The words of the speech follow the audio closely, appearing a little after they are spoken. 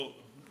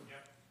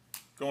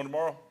Going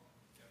tomorrow?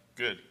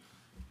 Good.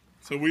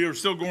 So we are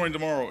still going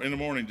tomorrow in the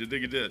morning to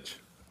dig a ditch.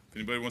 If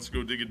anybody wants to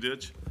go dig a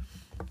ditch.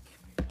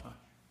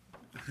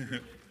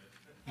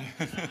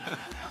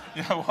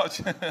 Yeah, watch.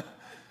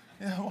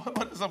 Yeah,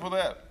 what is up with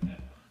that?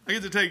 I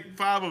get to take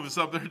 5 of us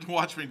up there to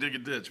watch me dig a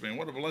ditch, man.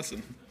 What a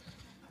blessing.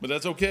 But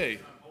that's okay.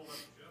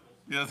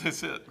 Yeah,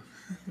 that's it.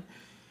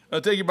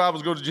 Take your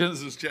Bibles, go to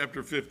Genesis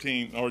chapter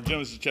 15, or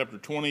Genesis chapter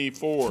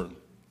 24.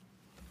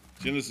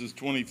 Genesis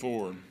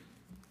 24.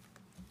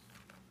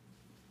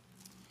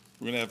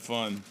 We're going to have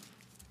fun.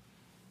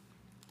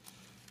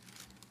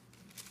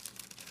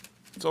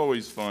 It's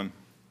always fun.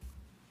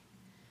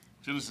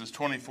 Genesis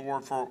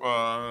 24,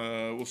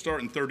 we'll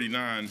start in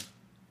 39.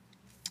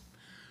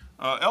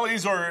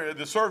 Eliezer,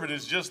 the servant,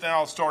 is just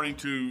now starting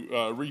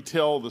to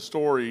retell the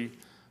story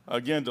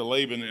again to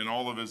Laban and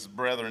all of his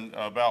brethren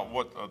about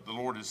what the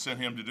Lord has sent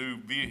him to do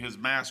via his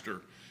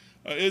master.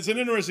 It's an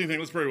interesting thing.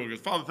 Let's pray real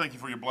good. Father, thank you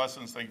for your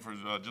blessings. Thank you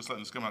for just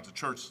letting us come out to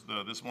church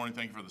this morning.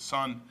 Thank you for the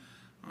sun.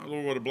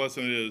 Lord, what a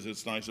blessing it is.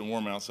 It's nice and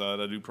warm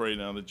outside. I do pray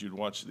now that you'd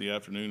watch the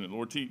afternoon. And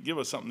Lord, give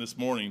us something this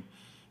morning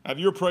out of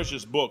your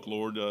precious book,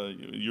 Lord.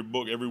 Your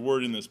book, every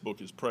word in this book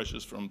is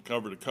precious from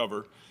cover to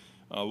cover.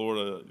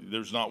 Lord,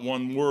 there's not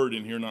one word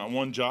in here, not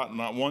one jot,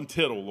 not one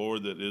tittle,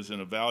 Lord, that isn't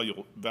of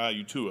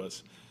value to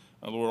us.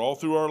 Lord, all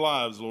through our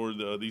lives, Lord,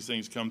 these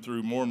things come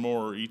through more and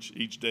more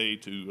each day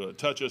to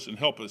touch us and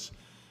help us.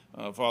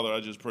 Father, I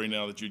just pray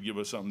now that you'd give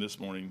us something this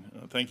morning.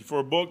 Thank you for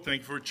a book. Thank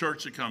you for a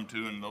church to come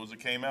to and those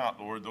that came out,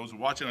 Lord. Those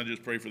watching, I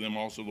just pray for them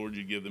also, Lord,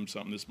 you give them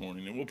something this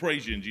morning. And we'll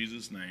praise you in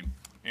Jesus' name.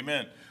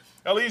 Amen.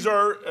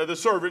 Eliezer, the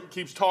servant,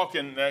 keeps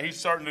talking. He's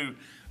starting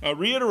to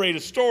reiterate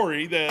a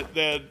story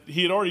that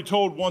he had already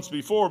told once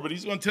before, but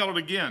he's going to tell it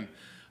again.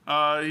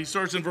 He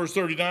starts in verse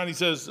 39. He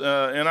says,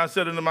 and I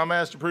said unto my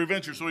master,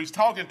 peradventure. So he's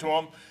talking to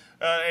him,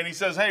 and he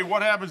says, hey,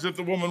 what happens if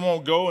the woman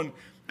won't go?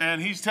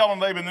 And he's telling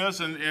Laban this,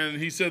 and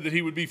he said that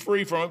he would be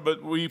free from it.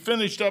 But we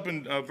finished up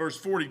in verse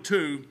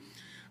 42.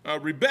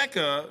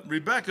 Rebecca,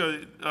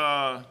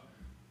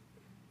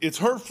 it's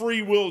her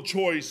free will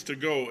choice to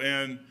go.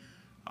 And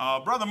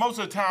brother, most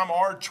of the time,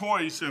 our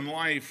choice in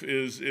life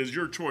is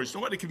your choice.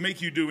 Nobody can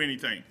make you do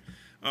anything.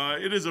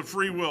 It is a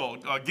free will.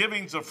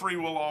 Giving's a free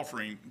will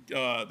offering.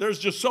 There's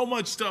just so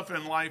much stuff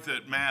in life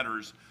that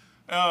matters.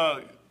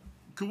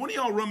 Could one of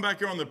y'all run back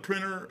here on the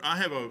printer? I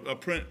have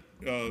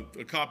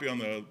a copy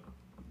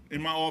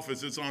in my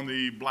office. It's on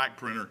the black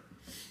printer,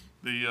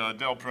 the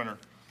Dell printer.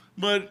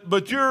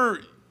 But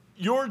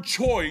your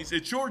choice,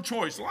 it's your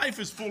choice. Life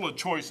is full of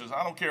choices.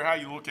 I don't care how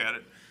you look at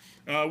it.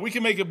 We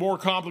can make it more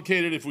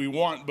complicated if we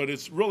want, but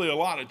it's really a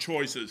lot of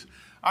choices.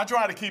 I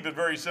try to keep it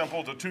very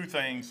simple to 2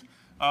 things.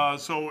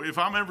 So if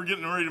I'm ever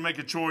getting ready to make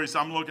a choice,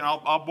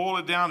 I'll boil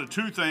it down to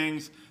 2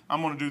 things.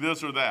 I'm going to do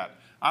this or that.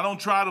 I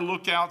don't try to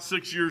look out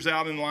 6 years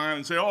out in line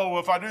and say, oh, well,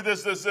 if I do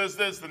this, then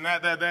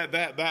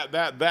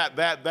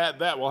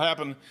that will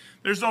happen.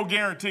 There's no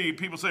guarantee.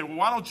 People say, well,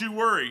 why don't you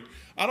worry?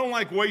 I don't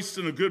like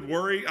wasting a good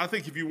worry. I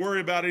think if you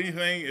worry about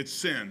anything, it's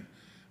sin.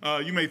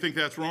 You may think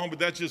that's wrong, but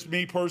that's just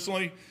me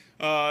personally.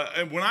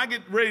 And when I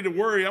get ready to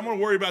worry, I'm going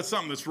to worry about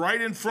something that's right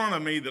in front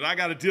of me that I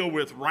got to deal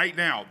with right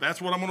now.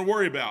 That's what I'm going to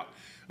worry about.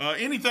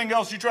 Anything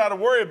else you try to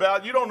worry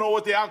about, you don't know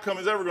what the outcome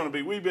is ever going to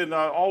be. We've been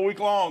all week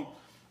long,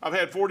 I've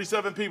had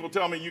 47 people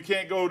tell me you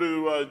can't go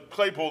to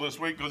Claypool this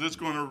week because it's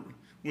going to,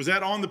 was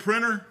that on the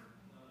printer?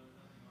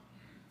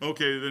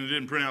 Okay, then it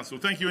didn't print out. So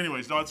thank you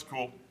anyways. No, that's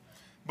cool.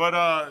 But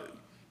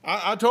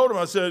I told him,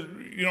 I said,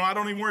 I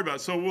don't even worry about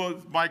it.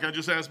 So, Mike, I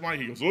just asked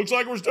Mike. He goes, looks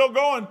like we're still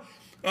going.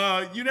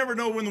 You never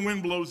know when the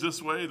wind blows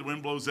this way, the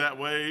wind blows that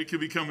way. It could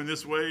be coming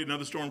this way.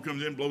 Another storm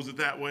comes in, blows it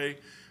that way.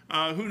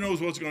 Who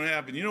knows what's going to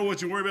happen? You know what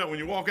you worry about when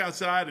you walk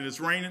outside and it's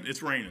raining?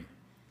 It's raining.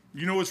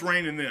 You know it's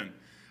raining then.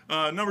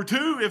 Number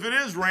 2, if it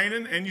is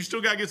raining and you still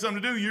got to get something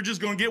to do, you're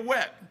just going to get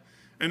wet.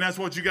 And that's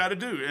what you got to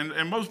do.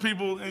 And most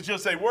people, it's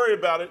just they worry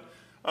about it.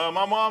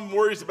 My mom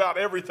worries about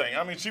everything.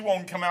 I mean, she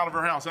won't come out of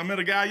her house. I met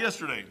a guy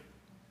yesterday.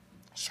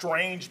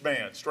 Strange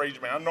man.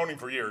 I've known him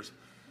for years.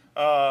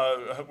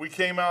 We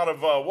came out of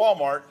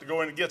Walmart to go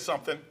in and get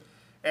something.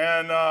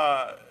 And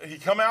he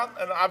come out,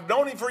 and I've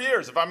known him for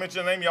years. If I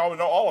mention the name, y'all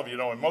know, all of you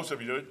know him. Most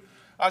of you do.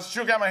 I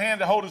shook out my hand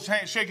to hold his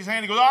hand, shake his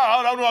hand. He goes,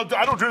 I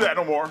don't do that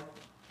no more.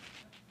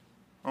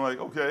 I'm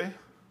like, okay.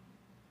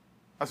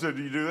 I said,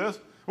 do you do this?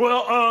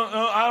 Well,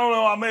 I don't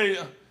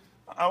know.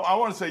 I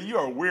want to say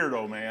you're a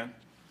weirdo, man.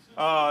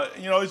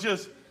 It's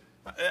just,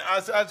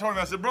 I told him,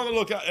 I said, brother,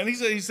 look, and he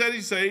said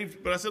he's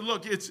saved, but I said,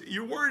 look,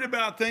 you're worried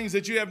about things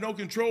that you have no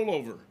control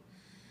over.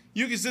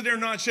 You can sit there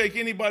and not shake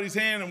anybody's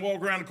hand and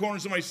walk around the corner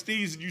and somebody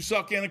sneezes and you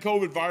suck in a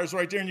COVID virus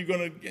right there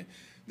and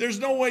there's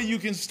no way you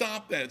can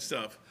stop that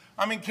stuff.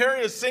 I mean,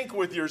 carry a sink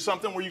with you or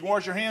something where you can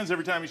wash your hands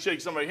every time you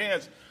shake somebody's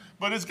hands.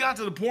 But it's got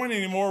to the point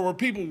anymore where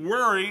people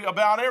worry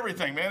about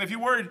everything, man. If you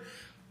worried,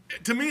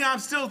 to me, I'm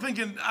still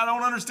thinking, I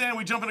don't understand.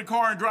 We jump in a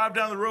car and drive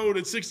down the road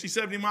at 60,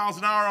 70 miles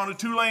an hour on a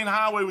 2-lane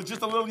highway with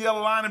just a little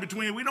yellow line in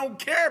between. We don't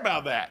care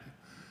about that.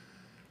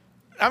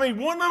 I mean,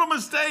 one little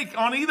mistake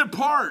on either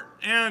part.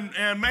 And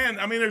man,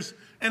 I mean,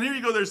 And here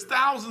you go, there's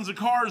thousands of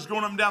cars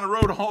going up and down the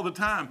road all the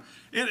time.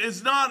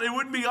 It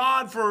wouldn't be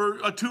odd for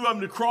two of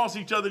them to cross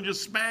each other and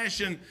just smash.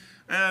 And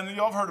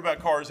y'all have heard about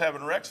cars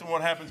having wrecks and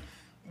what happens.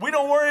 We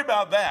don't worry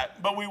about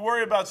that, but we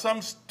worry about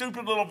some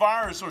stupid little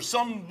virus or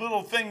some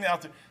little thing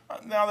out there.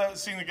 Now that I've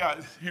seen the guy,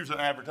 here's an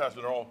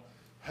advertisement, they all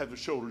have their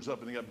shoulders up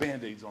and they got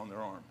Band-Aids on their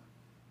arm.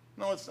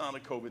 No, it's not a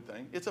COVID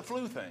thing. It's a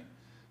flu thing.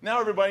 Now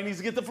everybody needs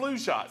to get the flu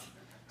shot.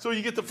 So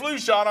you get the flu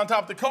shot on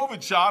top of the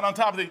COVID shot, on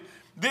top of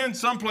then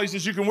some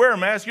places you can wear a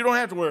mask. You don't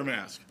have to wear a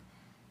mask.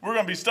 We're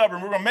going to be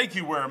stubborn. We're going to make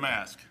you wear a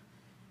mask.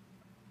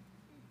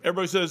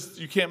 Everybody says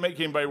you can't make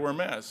anybody wear a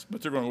mask,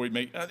 but they're going to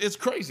make it's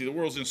crazy. The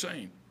world's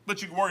insane.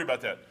 But you can worry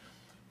about that.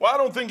 Well, I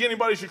don't think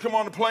anybody should come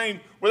on the plane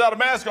without a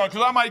mask on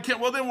because I might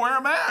can't. Well, then wear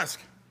a mask.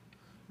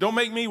 Don't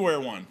make me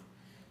wear one.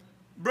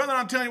 Brother,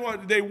 I'm telling you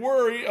what, they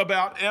worry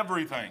about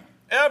everything.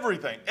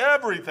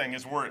 Everything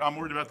is worried. I'm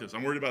worried about this.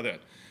 I'm worried about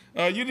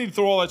that. You need to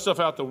throw all that stuff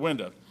out the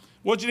window.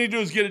 What you need to do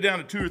is get it down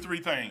to 2 or 3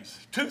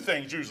 things. 2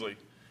 things usually.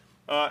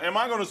 Am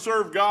I going to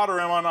serve God or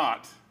am I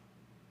not?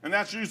 And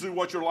that's usually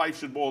what your life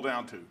should boil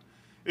down to.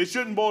 It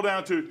shouldn't boil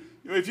down to,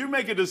 if you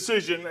make a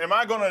decision, am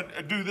I going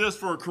to do this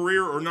for a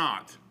career or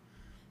not?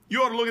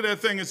 You ought to look at that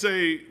thing and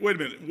say, wait a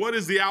minute, what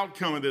is the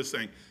outcome of this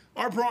thing?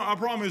 Our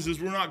problem is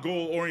we're not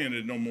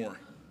goal-oriented no more.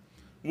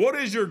 What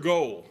is your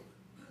goal?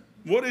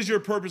 What is your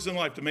purpose in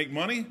life? To make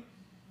money?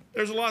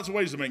 There's lots of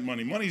ways to make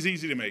money. Money's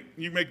easy to make.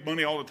 You make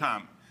money all the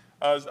time.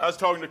 I was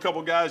talking to a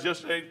couple guys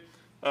yesterday.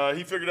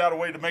 He figured out a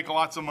way to make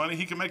lots of money.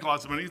 He can make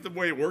lots of money. The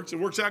way it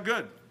works out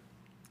good.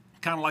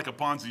 Kind of like a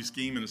Ponzi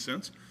scheme in a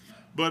sense.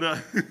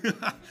 But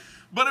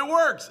but it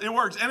works. It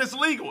works. And it's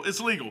legal. It's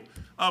legal.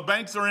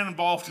 Banks are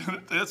involved in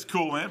it. That's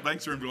cool, man.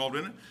 Banks are involved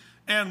in it.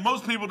 And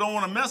most people don't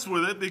want to mess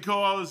with it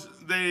because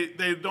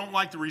they don't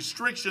like the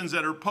restrictions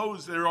that are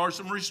posed. There are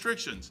some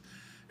restrictions.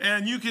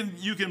 And you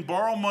can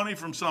borrow money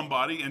from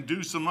somebody and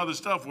do some other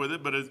stuff with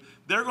it, but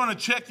they're going to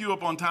check you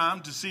up on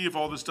time to see if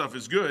all this stuff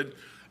is good.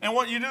 And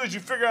what you do is you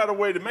figure out a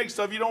way to make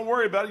stuff. You don't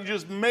worry about it. You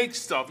just make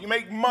stuff. You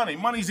make money.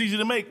 Money's easy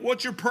to make.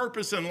 What's your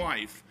purpose in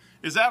life?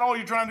 Is that all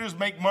you're trying to do is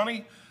make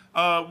money?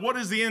 What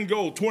is the end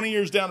goal? 20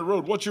 years down the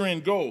road, what's your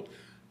end goal?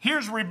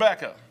 Here's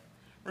Rebecca.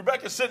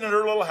 Rebecca's sitting in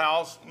her little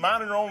house,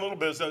 minding her own little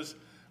business,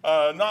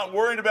 not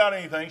worried about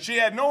anything. She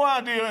had no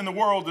idea in the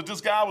world that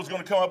this guy was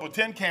going to come up with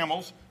 10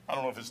 camels. I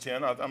don't know if it's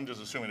 10. I'm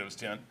just assuming it was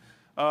 10.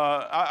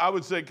 I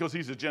would say because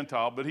he's a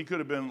Gentile, but he could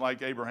have been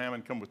like Abraham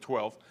and come with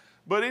 12.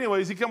 But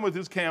anyways, he come with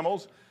his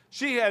camels.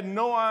 She had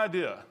no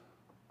idea.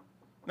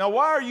 Now,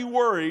 why are you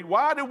worried?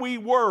 Why do we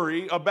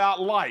worry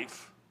about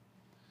life?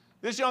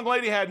 This young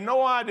lady had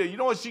no idea. You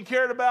know what she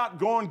cared about?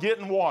 Going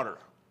getting water.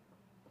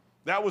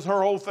 That was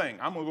her whole thing.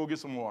 I'm going to go get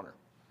some water.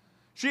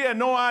 She had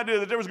no idea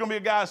that there was going to be a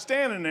guy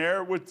standing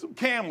there with some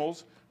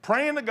camels,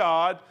 praying to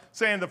God,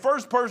 saying the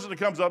first person that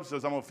comes up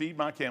says, I'm going to feed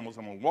my camels,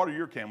 I'm going to water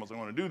your camels, I'm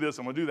going to do this,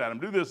 I'm going to do that, I'm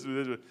going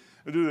to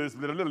do this,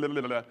 blah, blah, blah,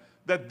 blah,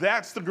 blah,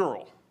 that's the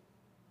girl.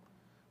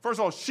 First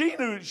of all,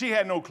 she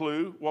had no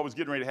clue what was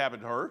getting ready to happen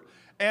to her,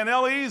 and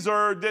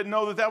Eliezer didn't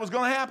know that was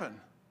going to happen.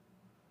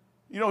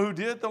 You know who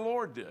did? The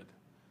Lord did.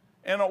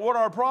 And what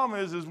our problem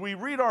is we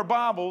read our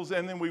Bibles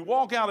and then we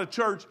walk out of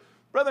church.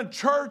 Brethren,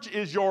 church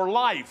is your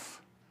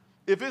life.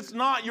 If it's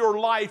not your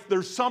life,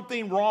 there's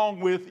something wrong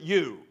with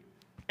you.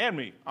 And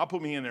me. I'll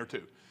put me in there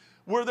too.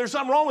 Where there's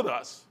something wrong with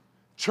us.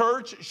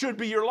 Church should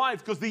be your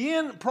life because the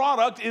end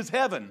product is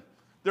heaven.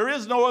 There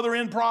is no other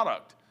end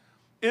product.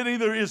 It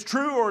either is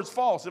true or it's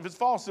false. If it's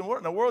false, then what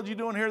in the world are you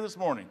doing here this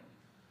morning?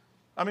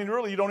 I mean,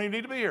 really, you don't even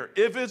need to be here.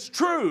 If it's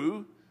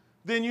true,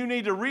 then you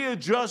need to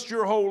readjust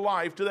your whole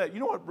life to that. You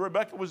know what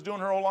Rebecca was doing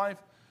her whole life?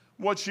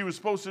 What she was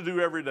supposed to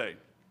do every day.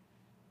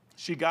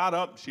 She got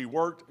up, she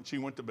worked, and she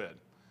went to bed.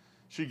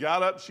 She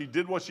got up, she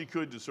did what she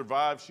could to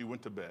survive, she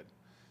went to bed.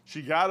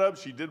 She got up,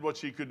 she did what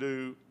she could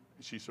do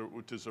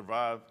to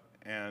survive,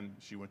 and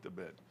she went to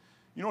bed.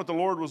 You know what the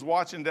Lord was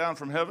watching down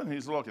from heaven?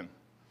 He's looking.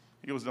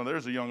 He goes, no,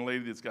 there's a young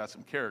lady that's got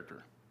some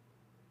character.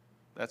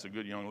 That's a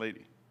good young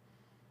lady.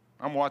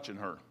 I'm watching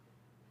her.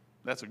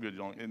 That's a good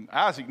young, and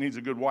Isaac needs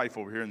a good wife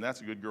over here, and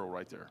that's a good girl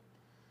right there.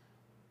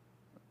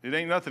 It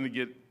ain't nothing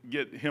to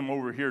get him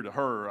over here to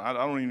her. I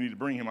don't even need to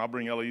bring him. I'll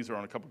bring Eliezer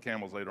on a couple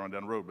camels later on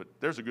down the road, but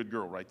there's a good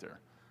girl right there.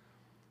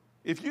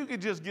 If you could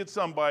just get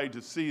somebody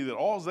to see that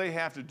all they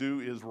have to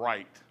do is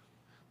right.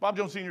 Bob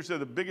Jones Sr.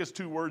 said the biggest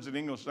 2 words in the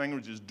English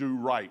language is do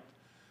right.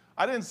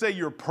 I didn't say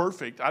you're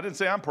perfect. I didn't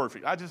say I'm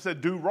perfect. I just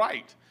said do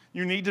right.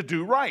 You need to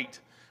do right.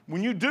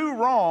 When you do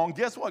wrong,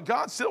 guess what?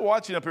 God's still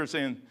watching up here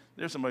saying,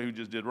 there's somebody who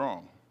just did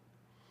wrong.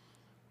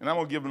 And I'm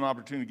going to give them an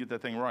opportunity to get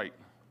that thing right.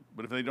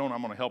 But if they don't,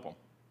 I'm going to help them.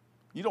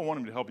 You don't want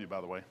him to help you,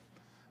 by the way.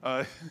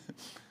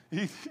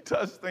 He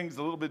does things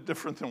a little bit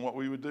different than what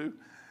we would do.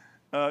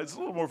 It's a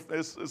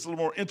little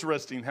more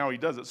interesting how he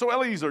does it. So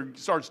Eliezer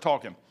starts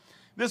talking.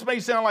 This may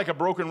sound like a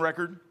broken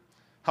record.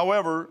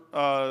 However,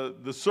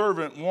 the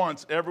servant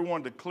wants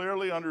everyone to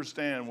clearly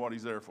understand what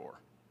he's there for.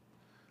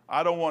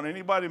 I don't want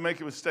anybody to make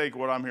a mistake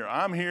what I'm here.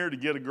 I'm here to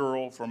get a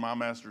girl for my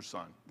master's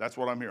son. That's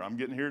what I'm here. I'm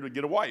getting here to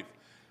get a wife.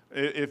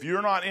 If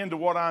you're not into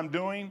what I'm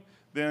doing,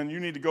 then you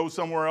need to go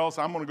somewhere else.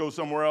 I'm going to go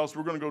somewhere else.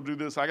 We're going to go do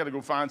this. I got to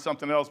go find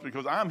something else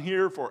because I'm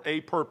here for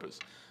a purpose.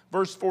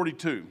 Verse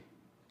 42,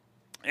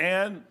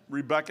 and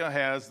Rebekah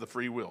has the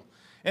free will.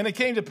 And it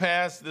came to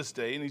pass this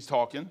day, and he's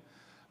talking,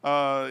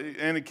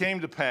 and it came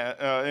to pass,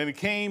 and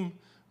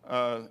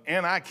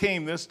I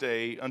came this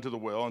day unto the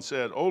well and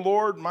said, O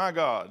Lord my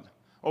God,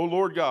 O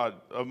Lord God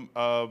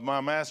of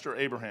my master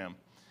Abraham.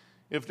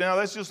 If now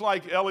that's just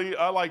like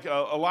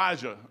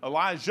Elijah.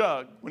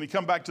 Elijah, when he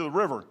come back to the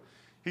river,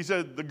 he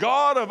said, the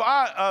God of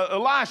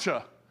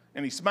Elisha,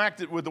 and he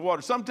smacked it with the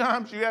water.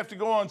 Sometimes you have to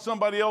go on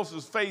somebody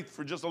else's faith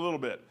for just a little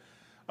bit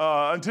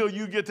until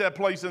you get to that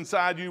place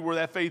inside you where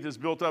that faith is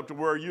built up to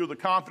where the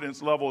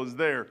confidence level is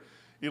there.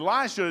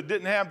 Elisha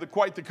didn't have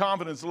quite the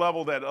confidence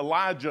level that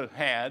Elijah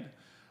had,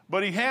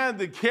 but he had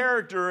the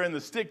character and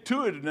the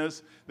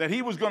stick-to-itiveness that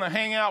he was going to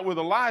hang out with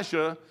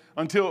Elijah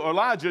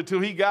till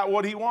he got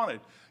what he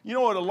wanted. You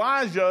know what,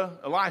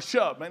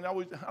 Elisha, man, I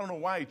don't know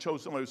why he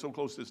chose somebody who's so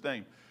close to his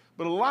name,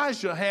 but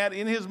Elisha had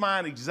in his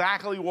mind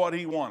exactly what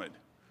he wanted.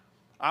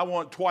 I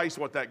want twice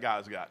what that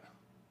guy's got.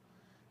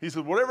 He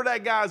said, whatever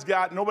that guy's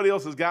got, nobody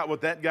else has got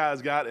what that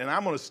guy's got, and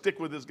I'm going to stick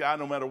with this guy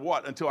no matter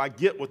what until I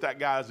get what that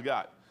guy's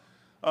got.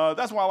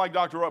 That's why I like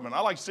Dr. Ruttman.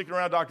 I like sticking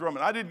around Dr.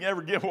 Ruttman. I didn't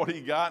ever get what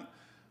he got,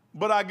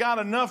 but I got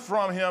enough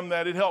from him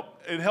that it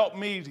helped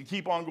me to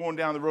keep on going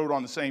down the road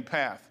on the same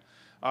path.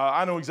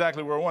 I know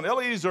exactly where I want.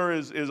 Eliezer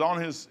is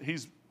on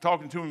he's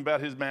talking to him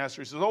about his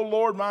master. He says, O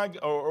Lord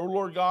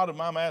God of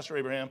my master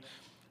Abraham,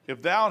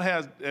 if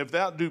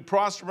thou do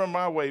prosper in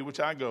my way,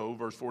 which I go,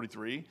 verse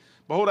 43,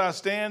 behold, I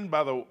stand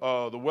by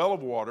the well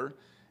of water,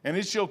 and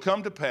it shall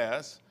come to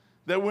pass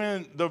that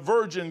when the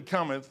virgin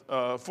cometh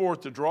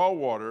forth to draw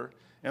water,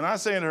 and I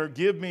say unto her,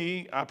 give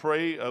me, I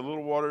pray, a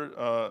little water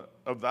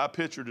of thy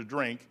pitcher to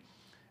drink.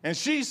 And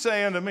she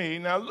say unto me,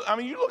 now, I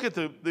mean, you look at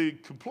the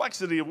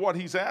complexity of what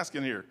he's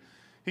asking here.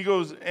 He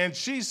goes, and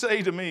she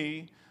say to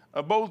me,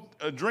 both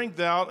drink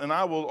thou, and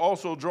I will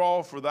also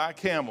draw for thy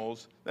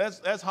camels.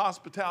 That's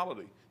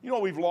hospitality. You know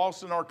what we've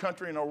lost in our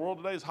country and our world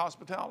today is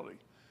hospitality.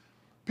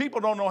 People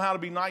don't know how to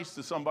be nice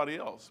to somebody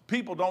else.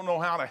 People don't know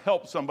how to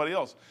help somebody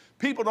else.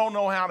 People don't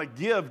know how to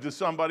give to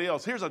somebody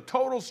else. Here's a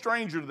total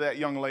stranger to that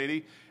young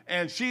lady,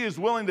 and she is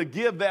willing to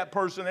give that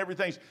person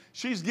everything.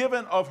 She's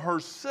given of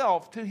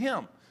herself to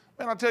him.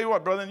 Man, I'll tell you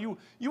what, brother,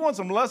 you want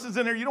some lessons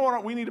in there? You know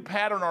what? We need to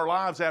pattern our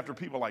lives after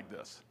people like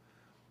this.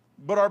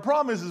 But our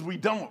problem is we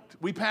don't.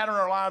 We pattern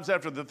our lives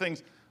after the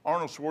things,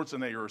 Arnold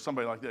Schwarzenegger or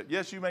somebody like that.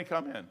 Yes, you may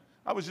come in.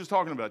 I was just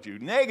talking about you.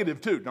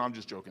 Negative, too. No, I'm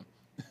just joking.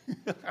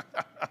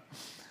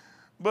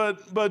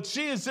 But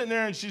she is sitting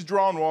there and she's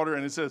drawing water,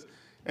 and it says,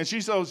 and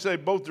she shall say,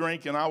 both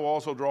drink, and I will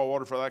also draw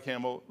water for thy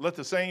camel. Let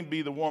the same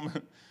be the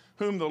woman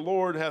whom the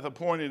Lord hath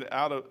appointed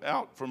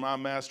out for my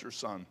master's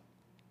son.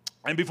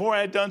 And before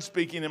I had done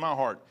speaking in my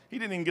heart, he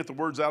didn't even get the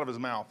words out of his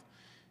mouth.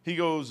 He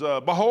goes,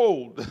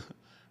 behold,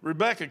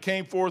 Rebekah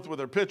came forth with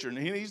her pitcher. And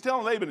he's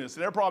telling Laban this,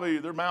 and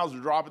their mouths are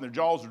dropping, their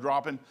jaws are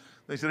dropping.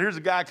 They said, here's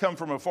a guy come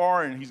from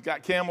afar, and he's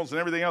got camels and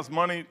everything else,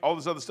 money, all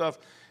this other stuff,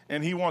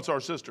 and he wants our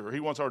sister, or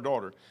he wants our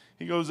daughter.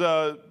 He goes,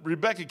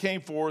 Rebekah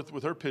came forth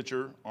with her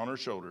pitcher on her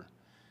shoulder,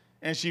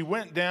 and she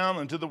went down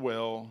unto the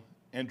well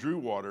and drew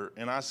water,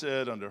 and I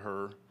said unto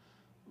her,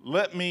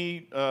 let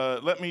me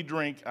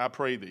drink, I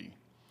pray thee.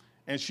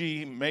 And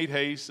she made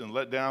haste and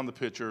let down the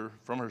pitcher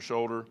from her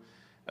shoulder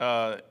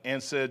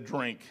and said,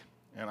 drink.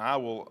 And I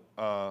will,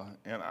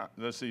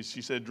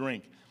 she said,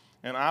 drink.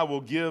 And I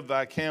will give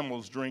thy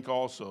camels drink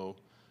also.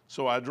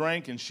 So I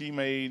drank, and she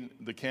made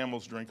the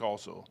camels drink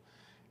also.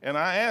 And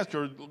I asked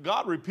her,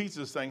 God repeats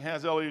this thing,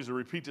 has Eliezer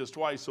repeat this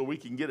twice so we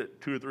can get it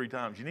 2 or 3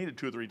 times. You need it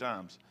 2 or 3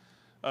 times.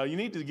 You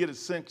need to get it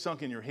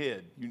sunk in your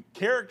head.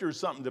 Character is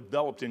something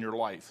developed in your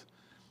life.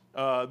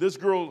 This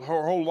girl,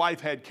 her whole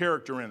life had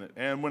character in it.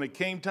 And when it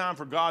came time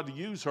for God to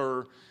use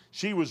her,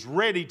 she was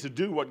ready to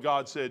do what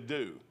God said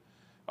do.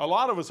 A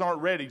lot of us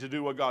aren't ready to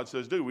do what God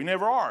says do. We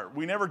never are.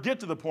 We never get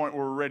to the point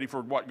where we're ready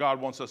for what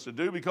God wants us to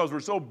do because we're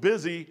so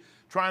busy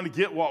trying to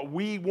get what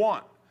we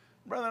want.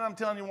 Brother, I'm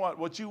telling you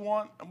what you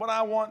want, what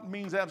I want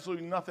means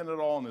absolutely nothing at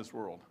all in this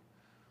world.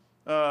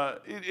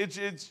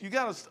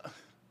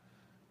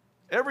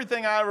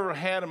 Everything I ever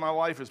had in my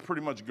life is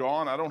pretty much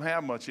gone. I don't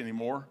have much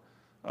anymore.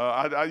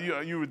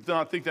 You would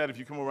not think that if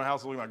you come over my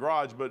house and look at my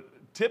garage, but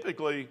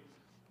typically,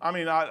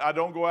 I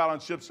don't go out on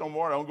ships no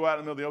more. I don't go out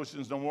in the middle of the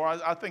oceans no more.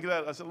 I think of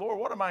that. I said, Lord,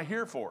 what am I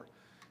here for?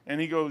 And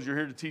he goes, you're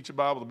here to teach the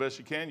Bible the best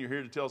you can. You're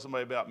here to tell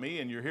somebody about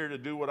me, and you're here to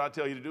do what I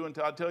tell you to do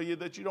until I tell you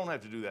that you don't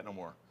have to do that no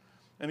more.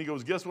 And he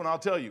goes, guess when I'll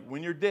tell you?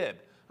 When you're dead.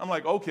 I'm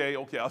like, okay,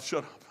 I'll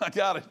shut up. I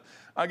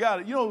got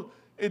it. You know,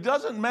 it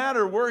doesn't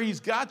matter where he's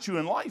got you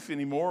in life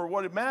anymore.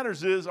 What it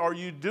matters is, are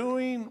you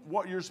doing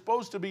what you're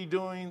supposed to be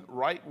doing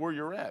right where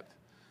you're at?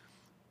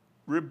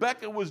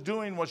 Rebekah was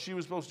doing what she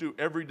was supposed to do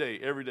every day,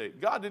 every day.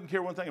 God didn't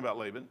care one thing about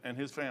Laban and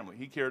his family.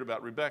 He cared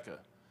about Rebekah.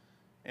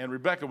 And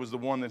Rebekah was the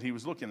one that he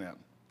was looking at.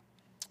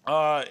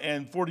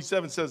 And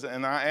 47 says,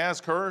 and I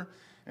asked her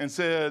and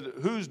said,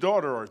 whose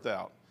daughter art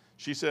thou?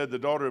 She said, the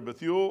daughter of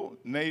Bethuel,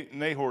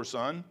 Nahor's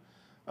son.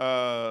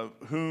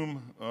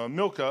 whom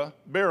Milcah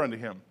bare unto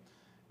him.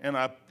 And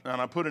I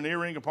put an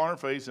earring upon her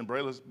face and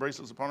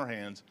bracelets upon her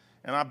hands.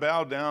 And I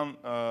bowed down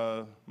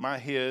my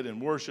head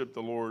and worshiped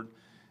the Lord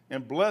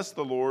and blessed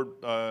the Lord,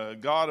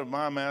 God of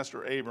my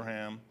master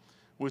Abraham,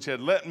 which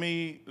had led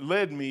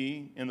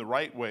me in the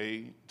right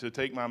way to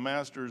take my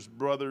master's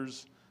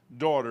brother's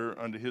daughter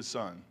unto his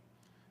son.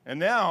 And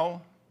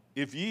now,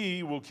 if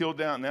ye will kill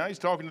down, now he's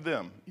talking to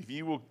them, if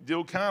ye will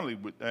deal kindly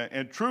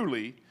and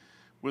truly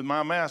with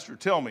my master,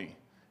 tell me.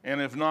 And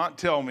if not,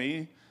 tell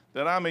me,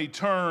 that I may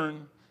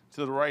turn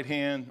to the right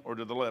hand or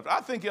to the left.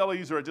 I think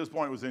Eliezer at this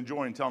point was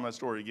enjoying telling that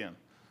story again.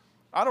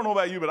 I don't know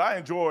about you, but I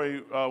enjoy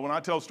when I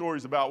tell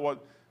stories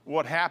about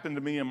what happened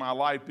to me in my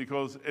life,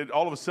 because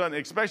all of a sudden,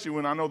 especially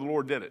when I know the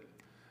Lord did it,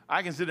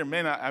 I can sit there,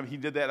 man, he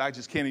did that, I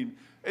just can't even.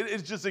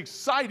 It's just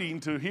exciting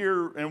to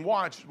hear and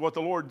watch what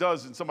the Lord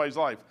does in somebody's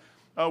life.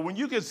 When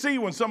you can see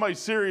when somebody's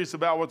serious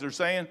about what they're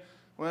saying,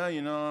 well,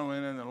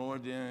 when the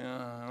Lord did,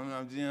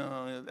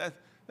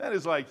 that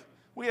is like,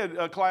 we had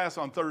a class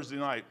on Thursday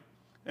night,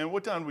 and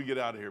what time did we get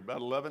out of here? About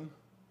 11?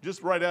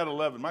 Just right at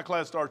 11. My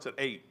class starts at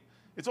 8.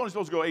 It's only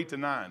supposed to go 8 to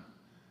 9.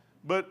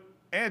 But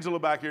Angela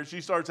back here,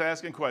 she starts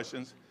asking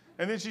questions,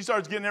 and then she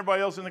starts getting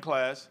everybody else in the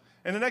class,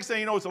 and the next thing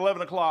you know, it's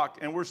 11 o'clock,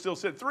 and we're still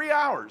sitting 3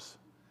 hours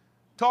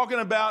talking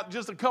about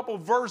just a couple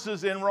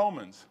verses in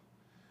Romans.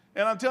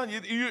 And I'm telling you,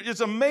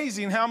 it's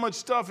amazing how much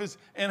stuff is,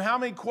 and how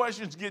many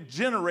questions get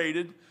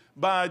generated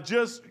by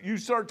just, you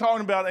start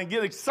talking about it and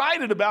get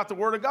excited about the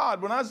Word of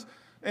God. When I was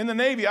in the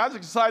Navy, I was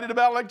excited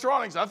about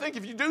electronics. I think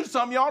if you do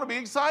something, you ought to be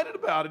excited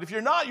about it. If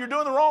you're not, you're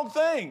doing the wrong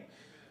thing.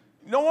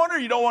 No wonder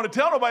you don't want to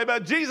tell nobody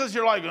about Jesus.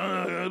 You're like,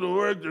 I got to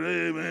work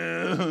today,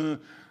 man.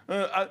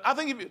 I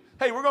think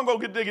hey, we're going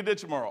to go dig a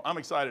ditch tomorrow. I'm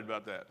excited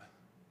about that.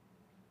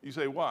 You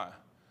say, why?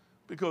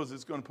 Because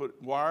it's going to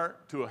put wire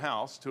to a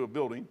house, to a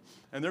building,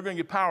 and they're going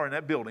to get power in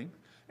that building,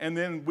 and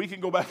then we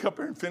can go back up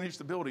there and finish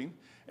the building.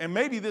 And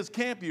maybe this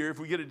camp year, if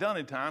we get it done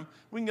in time,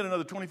 we can get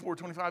another 24,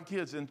 25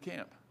 kids in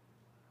camp.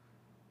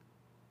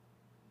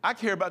 I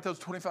care about those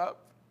 25,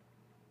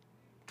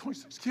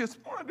 26 kids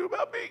more than I do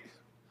about me.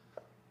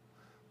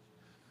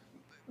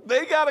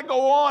 They got to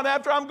go on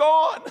after I'm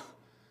gone.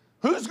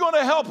 Who's going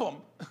to help them?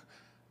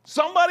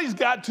 Somebody's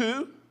got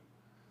to.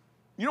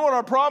 You know what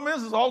our problem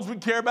is? All we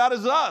care about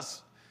is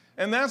us.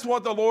 And that's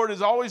what the Lord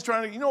is always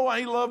trying to. You know why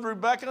he loved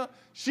Rebecca?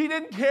 She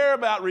didn't care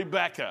about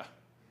Rebecca.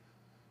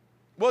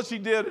 Well, she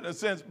did in a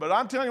sense, but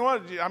I'm telling you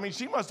what, I mean,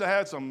 she must have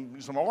had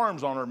some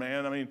arms on her,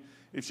 man. I mean,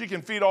 if she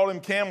can feed all them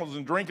camels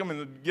and drink them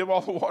and give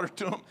all the water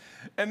to them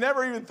and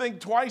never even think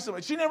twice about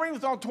it. She never even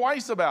thought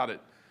twice about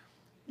it.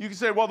 You can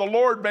say, well, the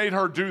Lord made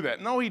her do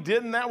that. No, he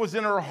didn't. That was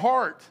in her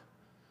heart.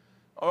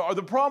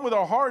 The problem with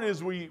our heart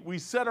is we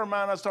set our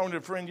mind. I was talking to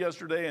a friend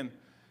yesterday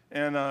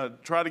and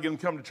try to get him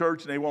to come to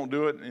church, and they won't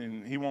do it,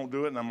 and he won't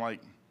do it. And I'm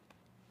like,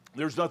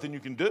 there's nothing you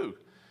can do.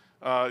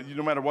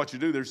 No matter what you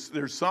do,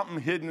 there's something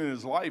hidden in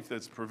his life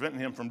that's preventing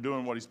him from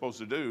doing what he's supposed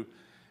to do.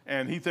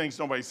 And he thinks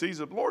nobody sees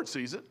it. The Lord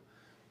sees it.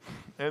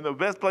 And the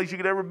best place you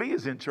could ever be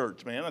is in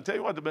church, man. I tell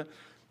you what,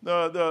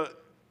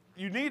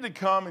 you need to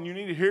come and you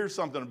need to hear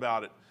something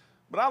about it.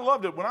 But I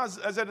loved it. When I was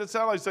at the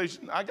satellite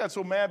station, I got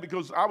so mad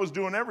because I was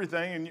doing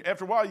everything, and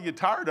after a while you get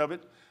tired of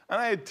it.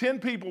 And I had 10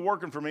 people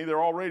working for me. They're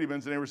all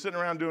radiomans, and they were sitting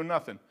around doing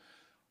nothing.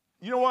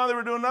 You know why they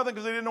were doing nothing?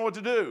 Because they didn't know what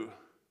to do.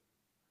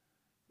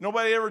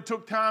 Nobody ever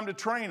took time to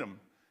train them.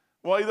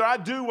 Well, either I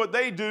do what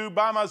they do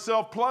by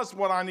myself plus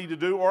what I need to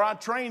do, or I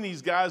train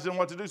these guys in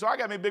what to do. So I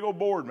got me a big old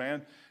board,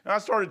 man. And I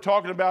started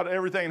talking about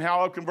everything, and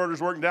how up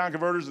converters work and down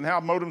converters, and how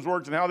modems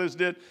worked, and how this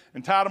did,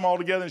 and tied them all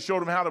together and showed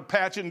them how to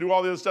patch it and do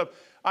all the other stuff.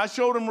 I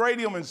showed them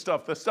radioman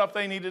stuff, the stuff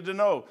they needed to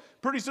know.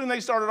 Pretty soon they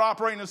started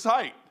operating the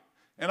site.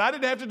 And I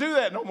didn't have to do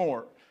that no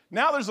more.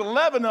 Now there's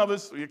 11 of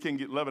us. You can't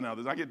get 11 out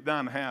of this. I get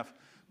 9.5.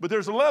 But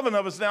there's 11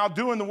 of us now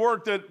doing the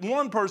work that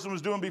one person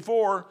was doing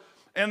before.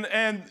 And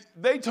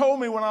they told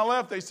me when I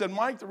left, they said,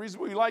 Mike, the reason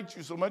we liked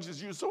you so much is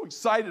you were so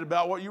excited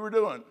about what you were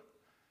doing.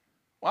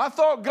 Well, I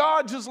thought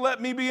God just let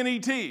me be an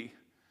ET.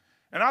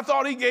 And I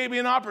thought he gave me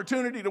an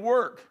opportunity to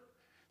work.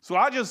 So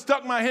I just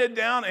stuck my head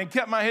down and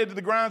kept my head to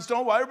the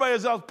grindstone while everybody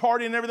else was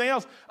partying and everything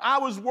else. I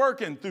was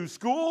working through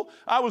school.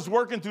 I was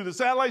working through the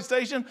satellite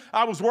station.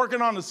 I was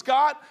working on the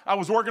Scott. I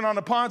was working on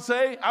the Ponce.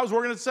 I was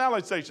working at the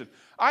satellite station.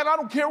 I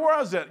don't care where I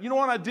was at. You know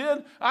what I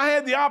did? I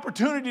had the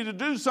opportunity to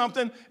do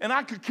something, and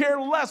I could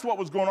care less what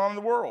was going on in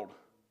the world.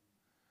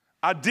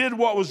 I did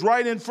what was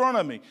right in front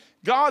of me.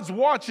 God's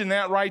watching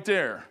that right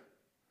there.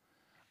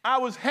 I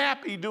was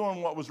happy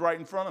doing what was right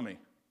in front of me.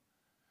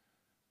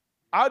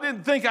 I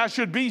didn't think I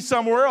should be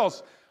somewhere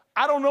else.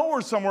 I don't know where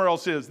somewhere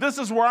else is. This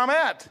is where I'm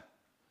at.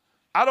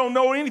 I don't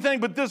know anything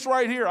but this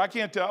right here. I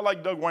can't tell. I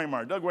like Doug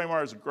Waymire. Doug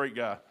Waymire is a great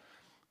guy.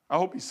 I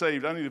hope he's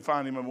saved. I need to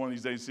find him one of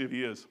these days to see if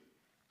he is.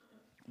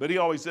 But he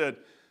always said,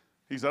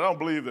 I don't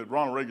believe that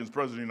Ronald Reagan's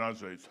president of the United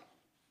States.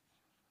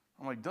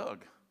 I'm like,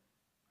 Doug,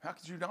 how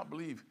could you not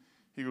believe?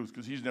 He goes,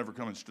 because he's never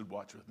come and stood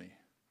watch with me.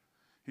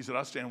 He said,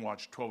 I stand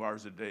watch 12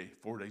 hours a day,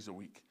 4 days a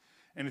week.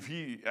 And if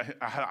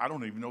I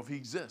don't even know if he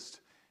exists.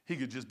 He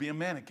could just be a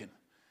mannequin.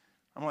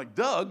 I'm like,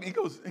 Doug? He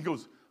goes,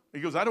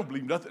 I don't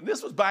believe nothing.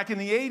 This was back in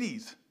the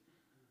 80s.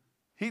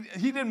 He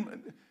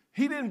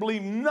didn't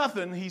believe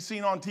nothing he's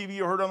seen on TV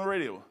or heard on the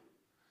radio.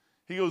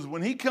 He goes,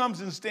 when he comes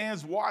and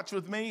stands watch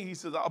with me, he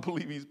says, I'll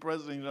believe he's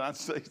president of the United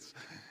States.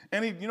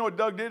 And you know what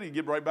Doug did? He'd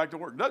get right back to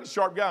work. Doug's a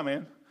sharp guy,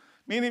 man.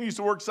 Me and him used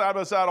to work side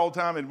by side all the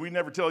time, and we'd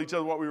never tell each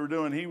other what we were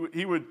doing.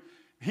 He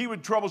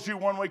would troubleshoot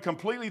one way,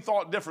 completely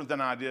thought different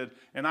than I did,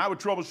 and I would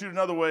troubleshoot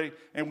another way,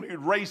 and we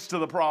would race to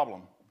the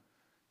problem.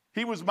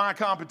 He was my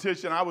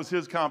competition. I was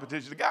his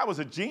competition. The guy was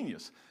a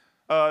genius.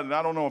 And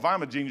I don't know if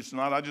I'm a genius or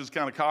not. I just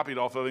kind of copied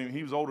off of him.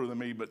 He was older than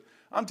me. But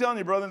I'm telling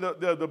you, brother,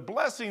 the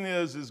blessing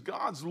is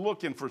God's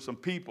looking for some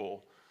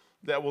people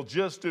that will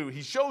just do.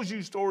 He shows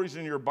you stories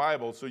in your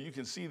Bible so you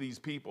can see these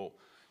people.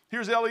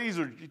 Here's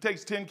Eliezer. He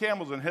takes 10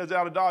 camels and heads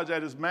out of Dodge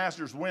at his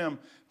master's whim,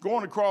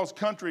 going across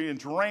country and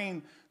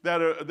terrain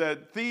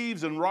that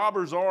thieves and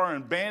robbers are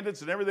and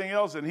bandits and everything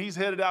else, and he's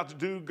headed out to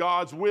do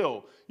God's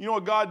will. You know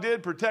what God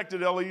did?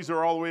 Protected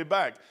Eliezer all the way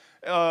back.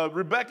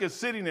 Rebecca's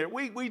sitting there.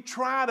 We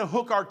try to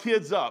hook our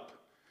kids up.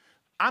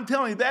 I'm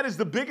telling you, that is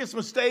the biggest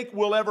mistake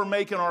we'll ever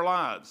make in our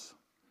lives.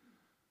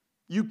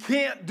 You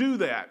can't do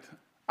that.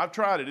 I've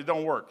tried it. It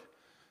don't work.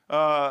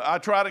 I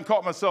tried and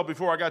caught myself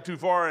before I got too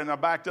far, and I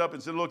backed up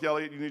and said, look,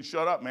 Elliot, you need to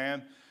shut up,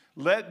 man.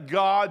 Let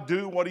God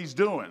do what he's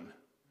doing.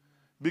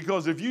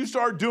 Because if you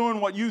start doing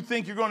what you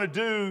think you're going to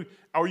do,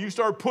 or you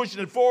start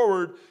pushing it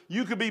forward,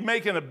 you could be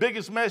making the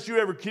biggest mess you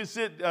ever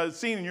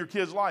seen in your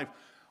kid's life.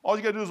 All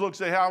you got to do is look and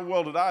say, how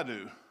well did I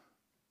do?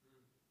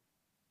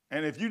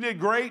 And if you did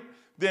great,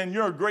 then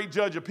you're a great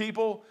judge of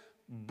people.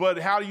 But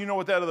how do you know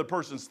what that other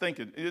person's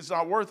thinking? It's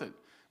not worth it.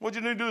 What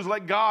you need to do is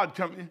let God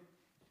come.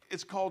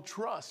 It's called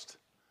trust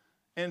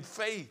and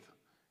faith.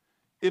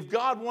 If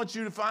God wants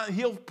you to find,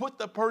 he'll put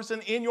the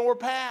person in your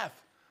path.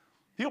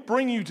 He'll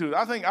bring you to it.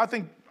 I think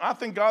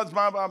God's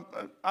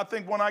I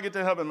think when I get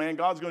to heaven, man,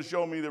 God's going to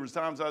show me. There was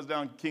times I was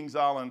down Kings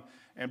Island,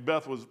 and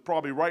Beth was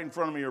probably right in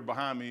front of me or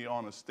behind me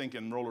on a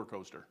stinking roller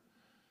coaster.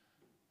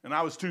 And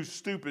I was too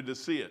stupid to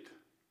see it.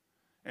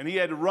 And he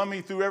had to run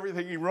me through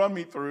everything he run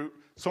me through.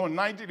 So in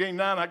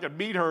 1989, I could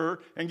meet her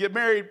and get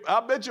married. I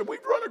bet you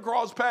we'd run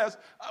across paths.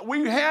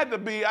 We had to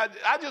be. I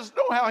just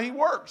know how he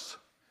works.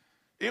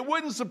 It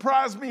wouldn't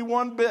surprise me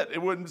one bit. It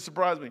wouldn't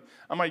surprise me.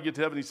 I might get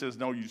to heaven. He says,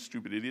 no, you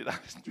stupid idiot. I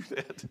didn't do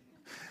that.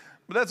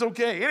 But that's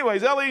okay.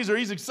 Anyways, Eliezer,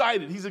 he's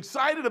excited. He's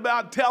excited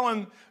about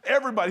telling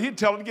everybody. He'd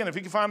tell it again. If he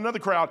could find another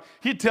crowd,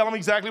 he'd tell them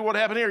exactly what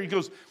happened here. He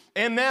goes,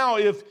 and now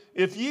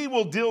if ye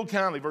will deal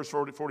kindly, verse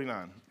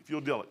 49, if you'll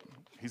deal it.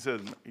 He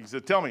said,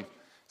 tell me.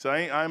 So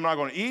I'm not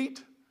going to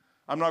eat.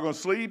 I'm not going to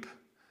sleep.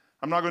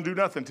 I'm not going to do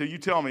nothing until you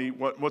tell me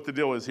what the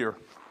deal is here.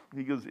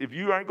 He goes, if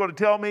you aren't going to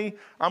tell me,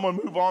 I'm going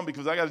to move on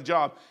because I got a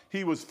job.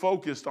 He was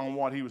focused on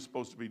what he was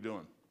supposed to be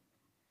doing.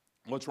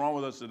 What's wrong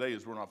with us today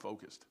is we're not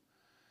focused.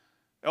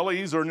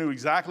 Eliezer knew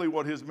exactly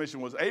what his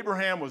mission was.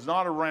 Abraham was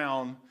not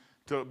around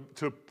to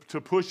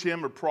push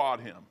him or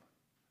prod him.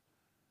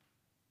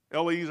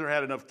 Eliezer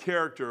had enough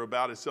character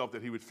about himself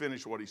that he would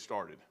finish what he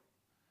started.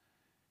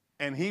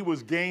 And he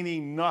was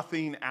gaining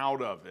nothing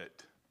out of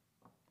it.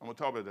 I'm going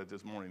to talk about that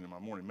this morning in my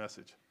morning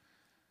message.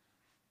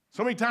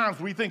 So many times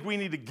we think we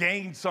need to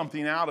gain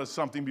something out of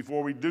something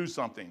before we do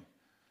something.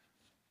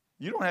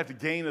 You don't have to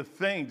gain a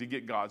thing to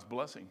get God's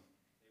blessing. Amen.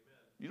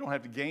 You don't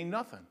have to gain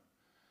nothing.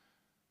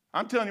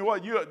 I'm telling you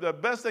what, the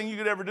best thing you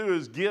could ever do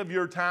is give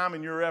your time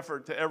and your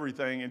effort to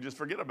everything and just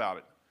forget about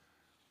it.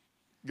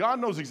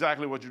 God knows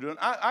exactly what you're doing.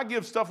 I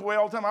give stuff away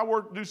all the time.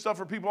 I do stuff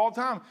for people all the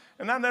time,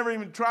 and I never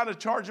even try to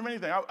charge them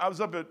anything. I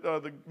was up at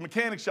the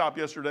mechanic shop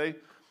yesterday,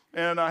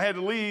 and I had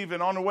to leave,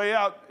 and on the way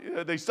out,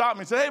 they stopped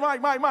me and said, hey,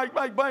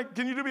 Mike,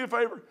 can you do me a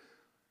favor?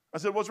 I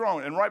said, what's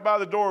wrong? And right by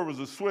the door was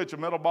a switch, a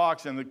metal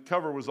box, and the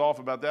cover was off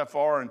about that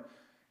far,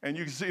 and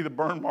you can see the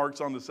burn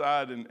marks on the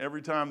side, and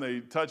every time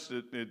they touched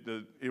it,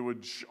 it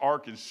would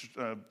arc and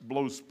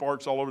blow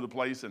sparks all over the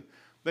place, and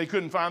they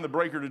couldn't find the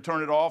breaker to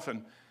turn it off,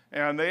 and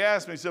they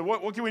asked me, said,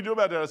 what can we do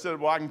about that? I said,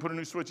 well, I can put a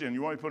new switch in.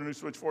 You want me to put a new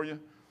switch for you?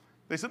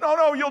 They said,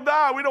 no, you'll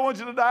die. We don't want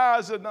you to die.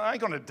 I said, no, I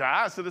ain't going to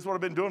die. I said, that's what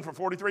I've been doing for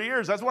 43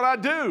 years. That's what I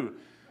do.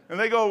 And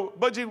they go,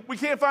 but we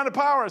can't find the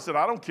power. I said,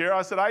 I don't care.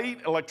 I said, I eat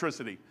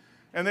electricity.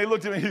 And they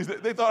looked at me.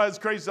 They thought I was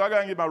crazy. So I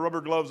got to get my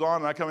rubber gloves on.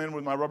 And I come in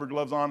with my rubber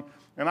gloves on.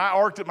 And I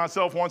arced it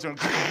myself once. And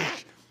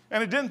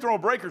it didn't throw a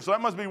breaker. So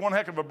that must be one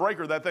heck of a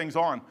breaker that thing's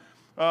on.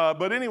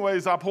 But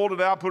anyways, I pulled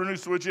it out, put a new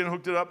switch in,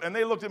 hooked it up. And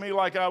they looked at me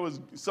like I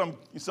was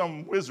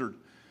some wizard.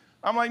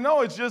 I'm like, no,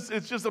 it's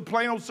just a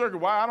plain old circuit.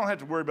 Why? I don't have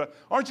to worry about it.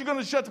 Aren't you going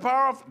to shut the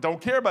power off? Don't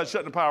care about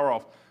shutting the power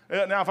off.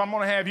 Now, if I'm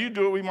going to have you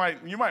do it,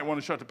 you might want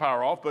to shut the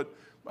power off, but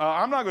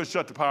I'm not going to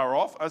shut the power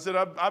off. I said,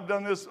 I've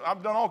done this.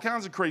 I've done all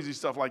kinds of crazy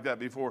stuff like that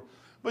before.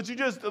 But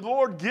the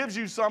Lord gives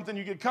you something,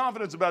 you get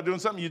confidence about doing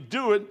something, you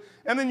do it,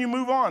 and then you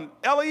move on.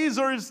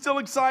 Eliezer is still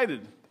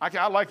excited.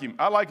 I like him.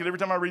 I like it every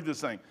time I read this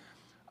thing.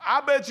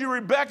 I bet you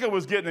Rebecca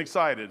was getting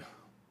excited.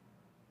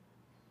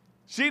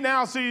 She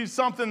now sees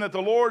something that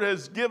the Lord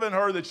has given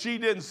her that she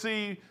didn't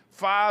see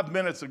 5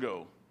 minutes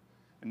ago.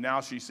 And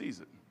now she sees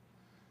it.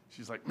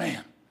 She's like,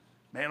 man.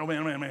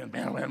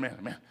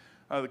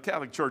 The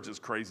Catholic Church is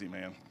crazy,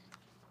 man.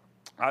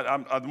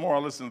 The more I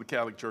listen to the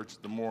Catholic Church,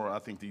 the more I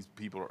think these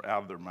people are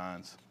out of their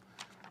minds.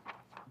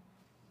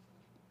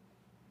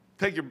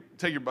 Take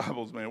your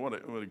Bibles, man.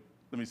 Let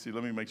me see.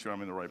 Let me make sure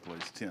I'm in the right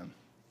place. 10.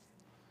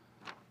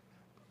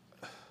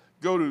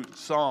 Go to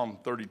Psalm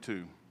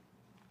 32.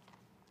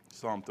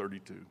 Psalm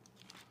 32.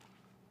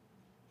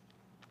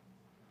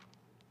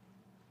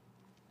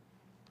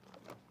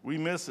 We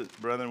miss it,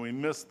 brethren. We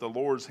miss the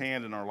Lord's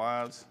hand in our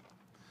lives.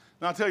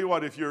 Now, I'll tell you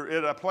what, if you're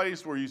at a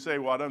place where you say,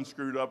 well, I done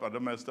screwed up, I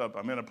done messed up,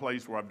 I'm in a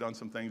place where I've done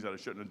some things that I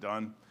shouldn't have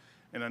done,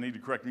 and I need to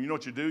correct them. You know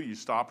what you do? You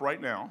stop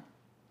right now,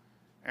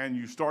 and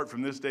you start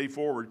from this day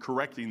forward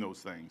correcting those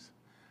things.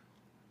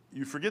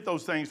 You forget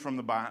those things from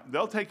the behind.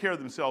 They'll take care of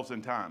themselves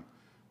in time,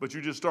 but you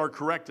just start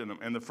correcting them.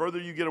 And the further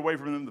you get away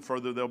from them, the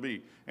further they'll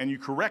be. And you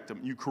correct them.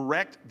 You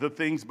correct the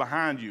things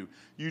behind you.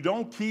 You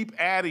don't keep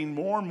adding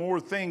more and more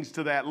things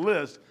to that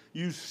list.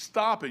 You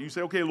stop it. You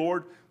say, okay,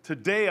 Lord,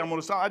 today I'm going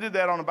to stop. I did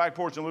that on the back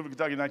porch in Louisville,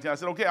 Kentucky in 19. I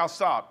said, okay, I'll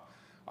stop.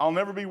 I'll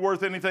never be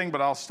worth anything,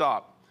 but I'll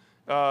stop.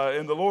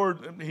 And the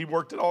Lord, he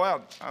worked it all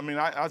out. I mean,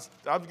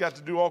 I've got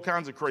to do all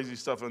kinds of crazy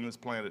stuff on this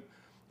planet.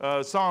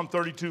 Psalm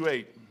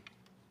 32:8.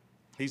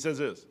 He says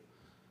this.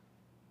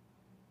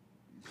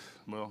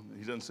 Well,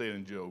 he doesn't say it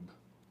in Job.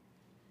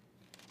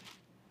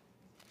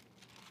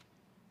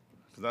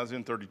 Because I was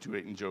in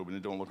 32:8 in Job, and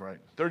it don't look right.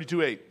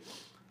 32:8.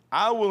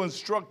 I will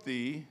instruct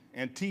thee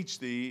and teach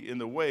thee in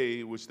the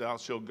way which thou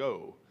shalt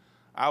go.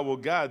 I will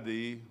guide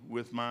thee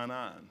with mine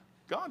eye.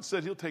 God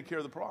said he'll take care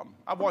of the problem.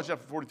 I've watched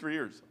that for 43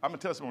 years. I'm a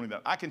testimony of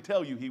that. I can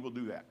tell you he will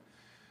do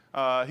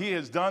that. He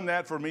has done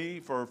that for me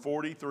for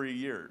 43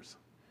 years.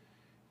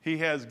 He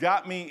has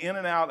got me in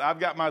and out. I've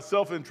got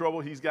myself in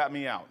trouble. He's got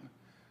me out.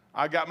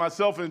 I got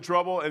myself in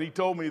trouble, and he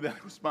told me that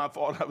it was my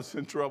fault I was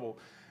in trouble.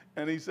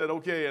 And he said,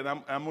 okay, and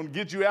I'm going to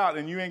get you out,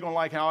 and you ain't going to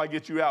like how I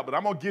get you out, but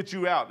I'm going to get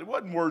you out. It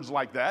wasn't words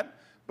like that,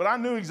 but I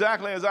knew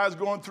exactly as I was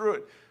going through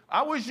it.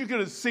 I wish you could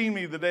have seen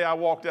me the day I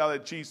walked out of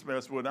that Chiefs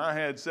mess when I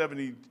had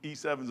 70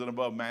 E7s and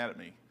above mad at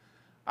me.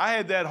 I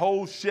had that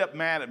whole ship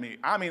mad at me.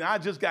 I mean, I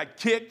just got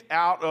kicked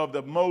out of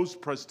the most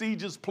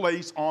prestigious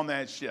place on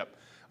that ship.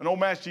 An old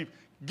Master Chief,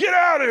 get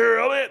out of here,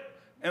 Elliot.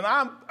 And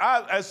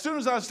as soon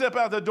as I step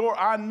out the door,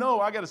 I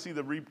know I got to see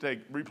the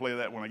replay of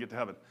that when I get to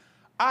heaven.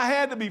 I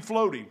had to be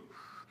floating.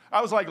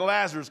 I was like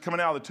Lazarus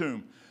coming out of the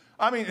tomb.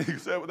 I mean,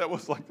 that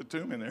was like the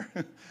tomb in there.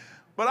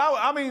 But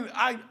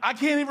I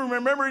can't even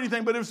remember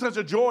anything, but it was such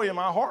a joy in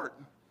my heart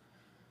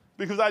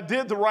because I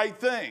did the right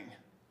thing.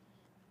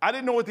 I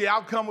didn't know what the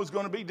outcome was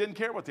going to be, didn't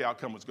care what the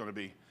outcome was going to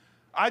be.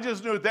 I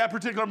just knew at that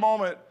particular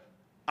moment,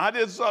 I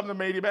did something that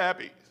made him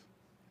happy.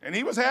 And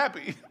he was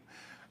happy.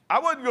 I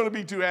wasn't going to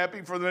be too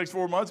happy for the next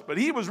 4 months, but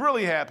he was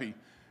really happy.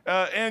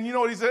 And you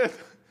know what he said?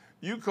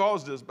 You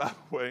caused this, by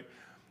the way.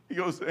 He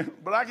goes,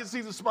 but I can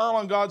see the smile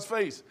on God's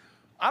face.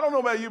 I don't know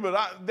about you,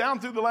 but down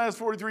through the last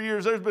 43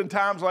 years, there's been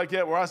times like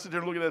that where I sit there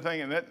and look at that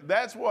thing, and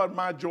that's what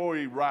my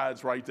joy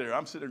rides right there.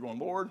 I'm sitting there going,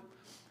 Lord.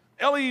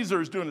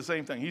 Eliezer is doing the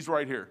same thing. He's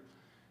right here.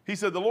 He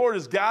said, the Lord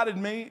has guided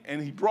me,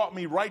 and he brought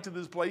me right to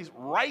this place,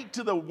 right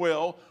to the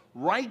well,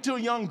 right to a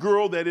young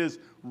girl that is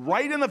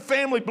right in the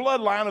family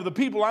bloodline of the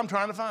people I'm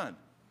trying to find.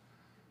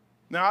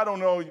 Now, I don't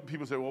know.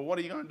 People say, well, what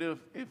are you going to do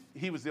if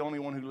he was the only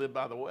one who lived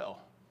by the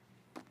well?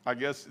 I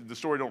guess the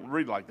story don't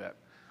read like that.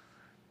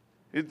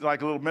 It's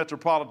like a little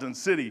metropolitan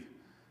city,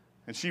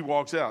 and she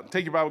walks out.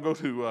 Take your Bible, go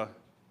to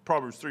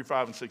Proverbs 3,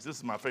 5, and 6. This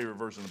is my favorite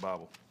verse in the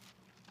Bible.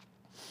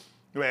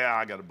 Well,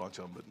 I got a bunch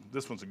of them, but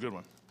this one's a good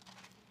one.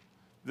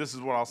 This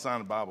is what I'll sign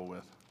the Bible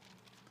with.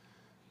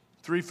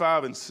 3,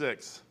 5, and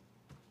 6.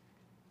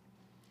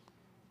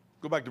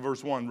 Go back to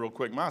verse 1 real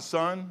quick. My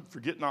son,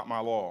 forget not my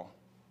law.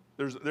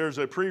 There's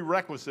a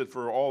prerequisite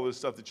for all this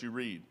stuff that you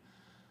read.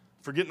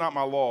 Forget not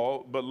my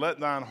law, but let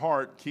thine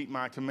heart keep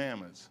my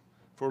commandments.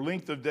 For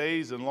length of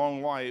days and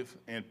long life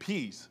and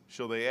peace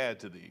shall they add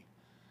to thee.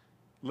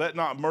 Let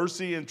not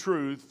mercy and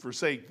truth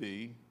forsake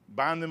thee.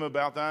 Bind them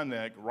about thy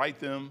neck. Write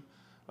them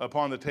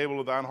upon the table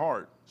of thine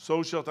heart.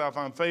 So shalt thou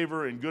find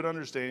favor and good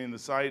understanding in the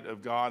sight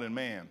of God and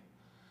man.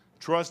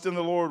 Trust in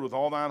the Lord with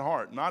all thine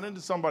heart, not into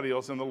somebody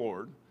else, in the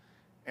Lord.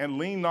 And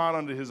lean not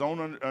unto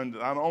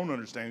thine own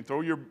understanding.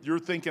 Throw your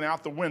thinking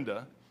out the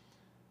window.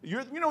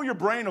 You know your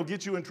brain will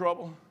get you in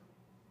trouble.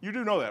 You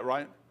do know that,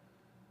 right?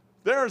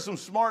 There are some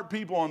smart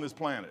people on this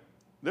planet.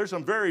 There's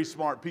some very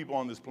smart people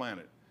on this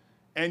planet.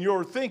 And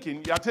your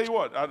thinking, I'll tell you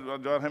what,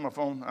 do I have my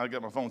phone? I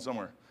got my phone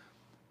somewhere.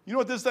 You know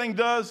what this thing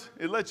does?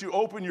 It lets you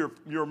open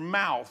your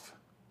mouth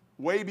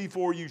way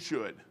before you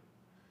should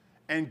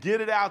and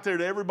get it out there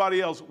to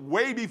everybody else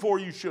way before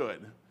you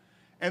should.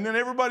 And then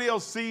everybody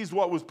else sees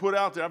what was put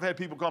out there. I've had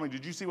people call me,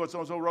 did you see what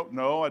so-and-so wrote?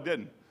 No, I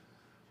didn't.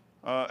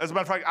 As a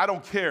matter of fact, I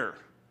don't care.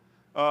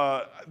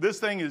 This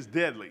thing is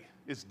deadly.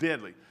 It's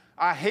deadly.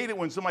 I hate it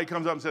when somebody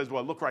comes up and says,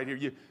 well, look right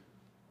here.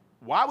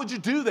 Why would you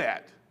do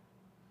that?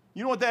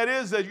 You know what that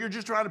is? That you're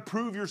just trying to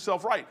prove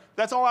yourself right.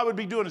 That's all I would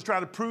be doing is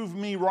trying to prove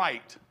me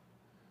right.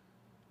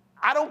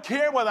 I don't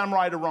care whether I'm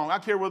right or wrong. I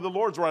care whether the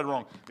Lord's right or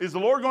wrong. Is the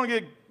Lord going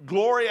to get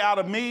glory out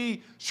of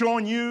me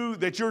showing you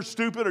that you're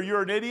stupid or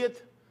you're an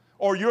idiot?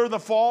 or you're the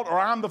fault, or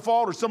I'm the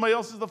fault, or somebody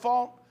else is the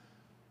fault.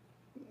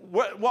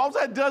 All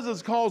that does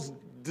is cause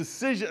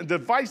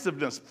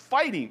divisiveness,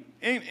 fighting.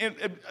 And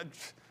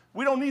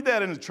we don't need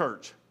that in the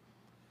church.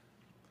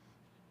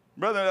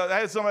 Brother, I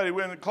had somebody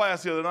in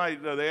class the other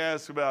night, they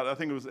asked about, I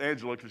think it was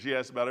Angela, because she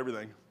asked about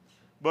everything.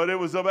 But it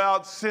was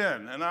about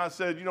sin. And I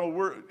said,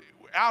 we're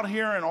out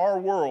here in our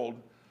world,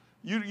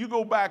 you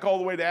go back all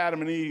the way to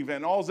Adam and Eve,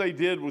 and all they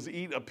did was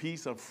eat a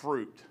piece of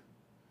fruit.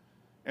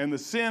 And the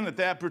sin at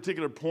that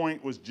particular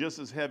point was just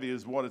as heavy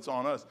as what it's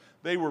on us.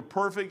 They were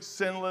perfect,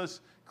 sinless,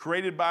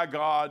 created by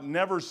God,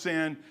 never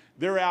sinned.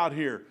 They're out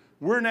here.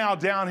 We're now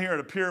down here at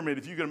a pyramid,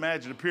 if you can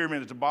imagine a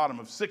pyramid at the bottom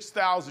of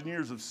 6,000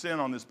 years of sin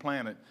on this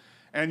planet.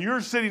 And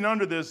you're sitting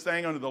under this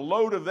thing, under the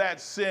load of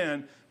that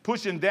sin,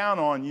 pushing down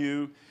on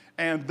you,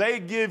 and they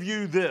give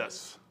you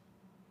this.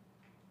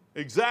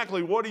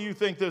 Exactly what do you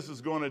think this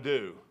is going to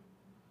do?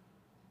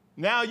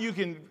 Now you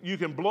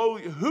can blow,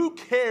 who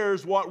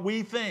cares what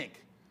we think?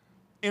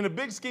 In a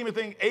big scheme of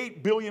things,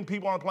 8 billion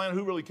people on the planet,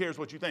 who really cares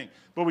what you think?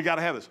 But we got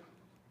to have this.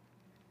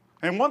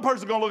 And one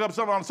person's going to look up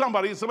something on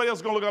somebody, and somebody else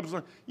is going to look up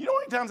something. You know how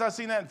many times I've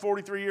seen that in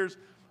 43 years?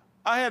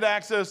 I had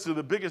access to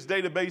the biggest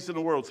database in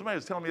the world. Somebody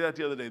was telling me that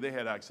the other day. They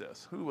had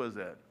access. Who was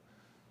that?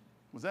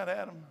 Was that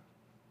Adam?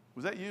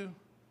 Was that you?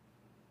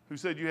 Who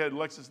said you had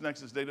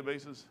LexisNexis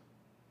databases?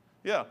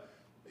 Yeah.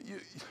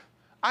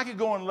 I could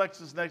go on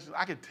LexisNexis.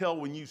 I could tell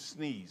when you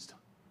sneezed.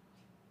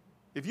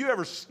 If you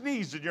ever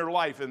sneezed in your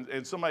life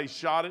and somebody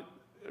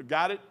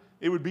got it,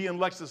 it would be in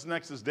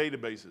LexisNexis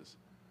databases.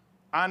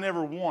 I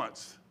never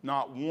once,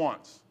 not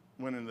once,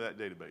 went into that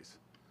database.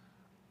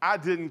 I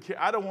didn't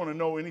care. I don't want to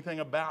know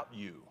anything about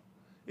you.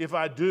 If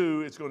I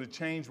do, it's going to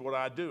change what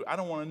I do. I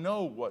don't want to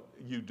know what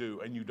you do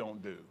and you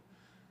don't do.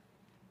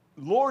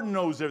 Lord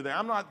knows everything.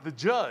 I'm not the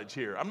judge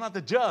here. I'm not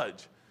the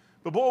judge.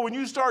 But boy, when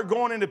you start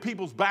going into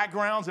people's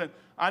backgrounds, and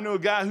I knew a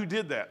guy who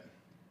did that,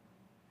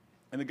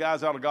 and the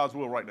guy's out of God's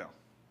will right now.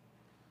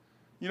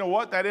 You know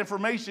what? That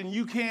information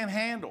you can't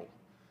handle.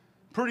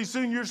 Pretty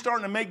soon you're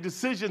starting to make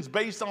decisions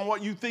based on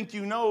what you think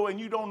you know, and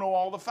you don't know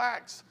all the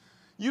facts.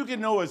 You can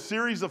know a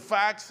series of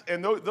facts,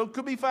 and those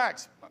could be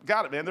facts.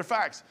 Got it, man. They're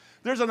facts.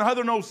 There's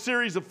another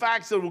series of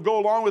facts that will go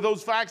along with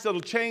those facts that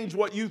will change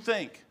what you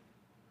think.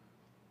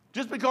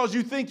 Just because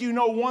you think you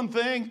know one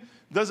thing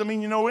doesn't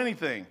mean you know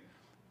anything.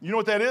 You know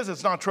what that is?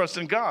 It's not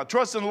trusting God.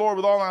 Trust in the Lord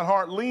with all thine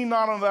heart. Lean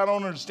not on thy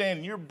own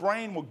understanding. Your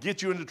brain will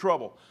get you into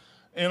trouble.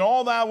 In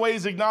all thy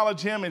ways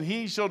acknowledge him, and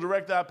he shall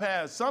direct thy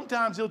paths.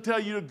 Sometimes he'll tell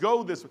you to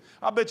go this way.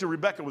 I bet you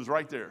Rebecca was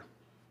right there.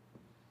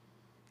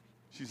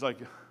 She's like,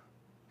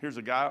 here's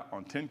a guy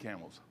on 10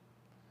 camels.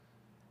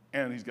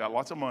 And he's got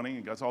lots of money,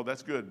 and that's all,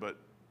 that's good, but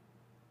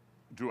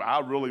do I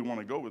really want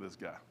to go with this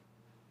guy?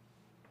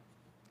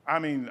 I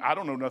mean, I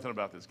don't know nothing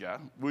about this guy.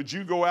 Would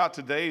you go out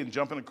today and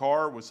jump in a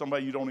car with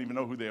somebody you don't even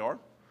know who they are?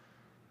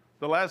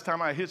 The last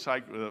time I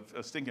hitchhiked,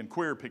 a stinking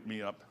queer picked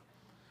me up,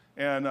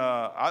 and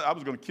I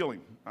was going to kill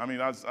him. I mean,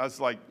 I was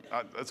like,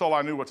 that's all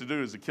I knew what to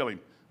do is to kill him,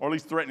 or at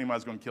least threaten him I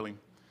was going to kill him.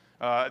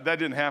 That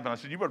didn't happen. I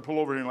said, you better pull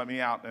over here and let me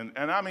out.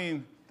 And I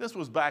mean, this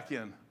was back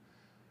in,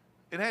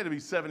 it had to be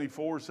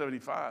 74,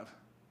 75.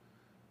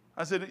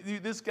 I said,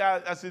 this guy,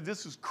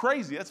 this is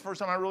crazy. That's the first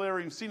time I really ever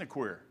even seen a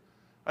queer.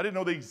 I didn't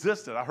know they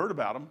existed. I heard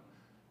about them.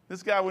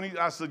 This guy,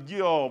 I said,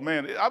 yo,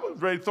 man, I was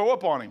ready to throw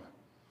up on him.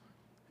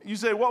 You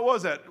say, what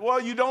was that?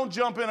 Well, you don't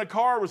jump in a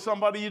car with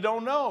somebody you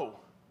don't know.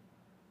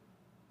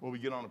 Well, we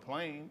get on a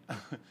plane.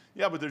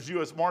 Yeah, but there's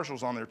U.S.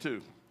 Marshals on there,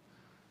 too.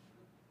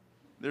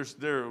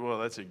 Well,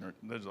 that's ignorant.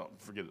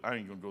 Forget it. I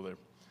ain't going to go there.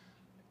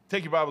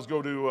 Take your Bibles,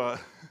 go to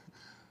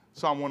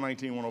Psalm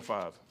 119,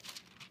 105.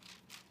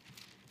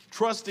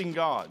 Trusting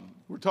God.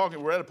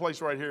 We're at a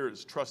place right here,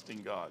 it's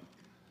trusting God.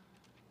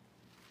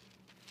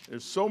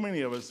 There's so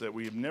many of us that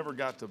we have never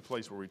got to a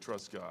place where we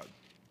trust God.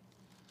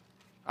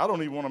 I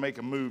don't even want to make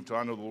a move till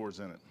I know the Lord's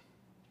in it.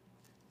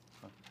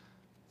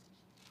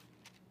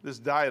 This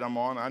diet I'm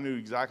on, I knew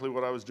exactly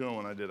what I was doing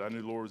when I did. I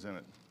knew the Lord was in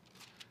it.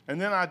 And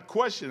then I'd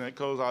question it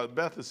because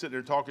Beth is sitting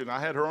there talking. I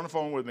had her on the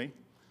phone with me.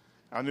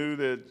 I knew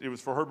that it was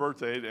for her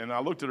birthday, and I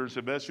looked at her and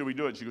said, Beth, should we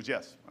do it? She goes,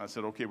 yes. I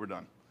said, okay, we're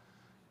done.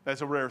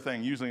 That's a rare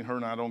thing. Usually her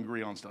and I don't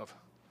agree on stuff.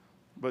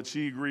 But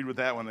she agreed with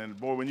that one. And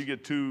boy, when you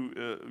get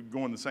two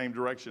going the same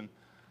direction,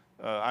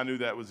 I knew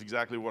that was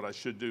exactly what I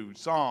should do.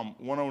 Psalm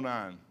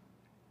 109,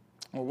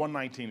 or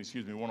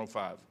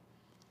 105.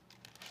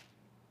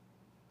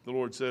 The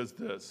Lord says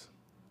this,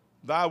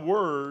 thy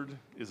word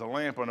is a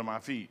lamp unto my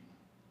feet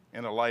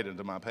and a light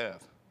unto my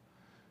path.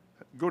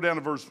 Go down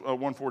to verse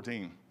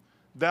 114.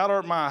 Thou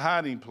art my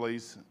hiding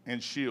place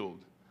and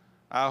shield.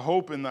 I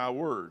hope in thy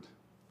word.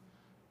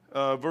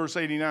 Verse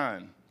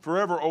 89.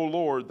 Forever, O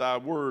Lord, thy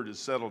word is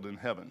settled in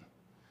heaven.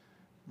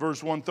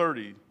 Verse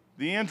 130.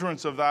 The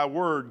entrance of thy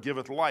word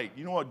giveth light.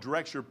 You know what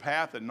directs your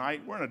path at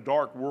night? We're in a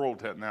dark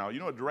world now. You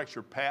know what directs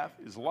your path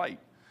is light.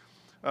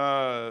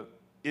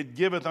 It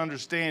giveth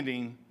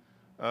understanding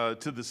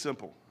to the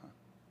simple.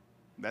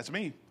 That's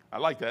me. I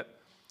like that.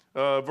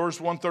 Verse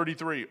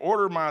 133,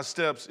 order my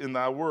steps in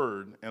thy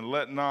word, and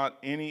let not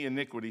any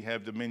iniquity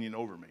have dominion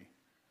over me.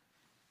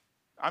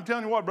 I'm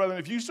telling you what, brother,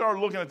 if you start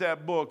looking at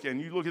that book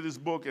and you look at this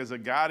book as a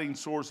guiding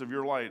source of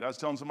your light, I was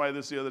telling somebody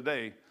this the other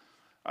day,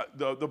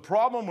 the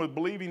problem with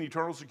believing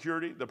eternal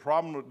security, the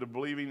problem with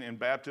believing in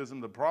baptism,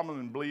 the problem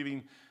in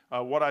believing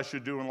what I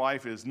should do in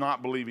life is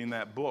not believing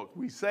that book.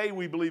 We say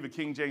we believe the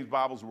King James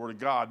Bible is the Word of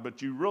God,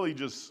 but you really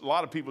just, a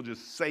lot of people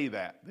just say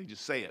that. They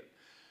just say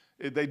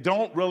it. They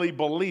don't really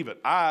believe it.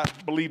 I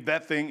believe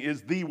that thing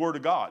is the Word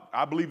of God.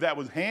 I believe that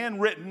was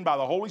handwritten by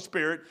the Holy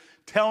Spirit,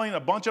 telling a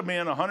bunch of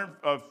men,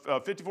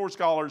 154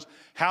 scholars,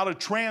 how to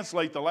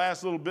translate the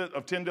last little bit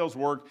of Tyndale's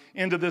work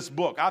into this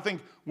book. I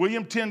think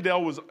William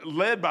Tyndale was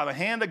led by the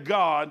hand of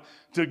God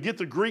to get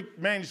the Greek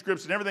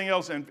manuscripts and everything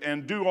else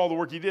and do all the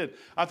work he did.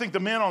 I think the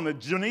men on the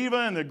Geneva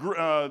and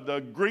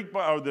the Greek,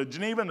 or the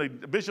Geneva and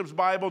the Bishop's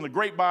Bible and the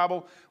Great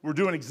Bible were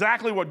doing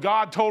exactly what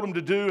God told them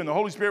to do, and the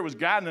Holy Spirit was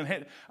guiding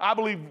them. I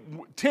believe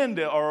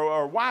Tyndale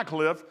or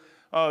Wycliffe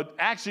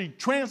actually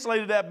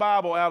translated that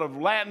Bible out of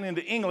Latin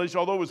into English,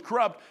 although it was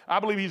corrupt. I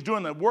believe he's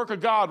doing the work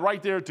of God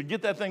right there to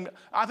get that thing.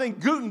 I think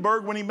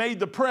Gutenberg, when he made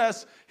the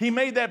press, he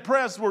made that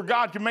press where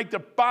God could make the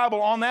Bible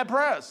on that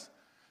press.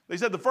 They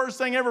said the first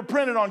thing ever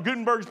printed on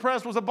Gutenberg's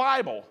press was a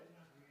Bible.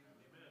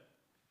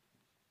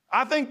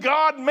 I think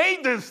God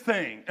made this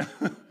thing.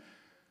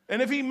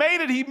 And if he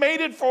made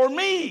it for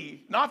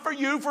me, not for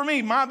you, for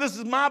me. This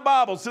is my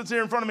Bible, sits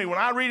here in front of me. When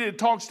I read it, it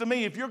talks to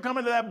me. If you're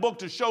coming to that book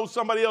to show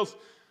somebody else,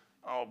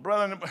 oh,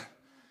 brother,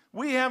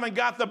 we haven't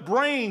got the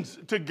brains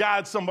to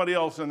guide somebody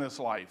else in this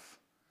life.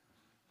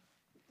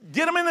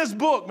 Get them in this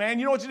book, man.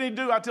 You know what you need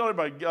to do? I tell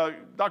everybody,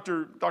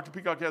 Dr.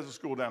 Peacock has a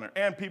school down there,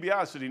 and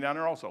PBI is sitting down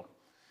there also.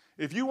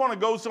 If you want to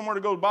go somewhere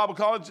to go to Bible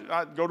college,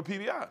 go to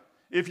PBI.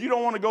 If you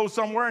don't want to go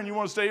somewhere and you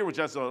want to stay here, which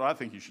that's what I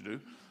think you should do,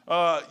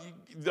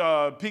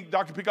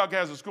 Dr. Peacock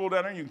has a school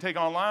down there you can take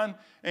online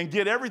and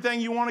get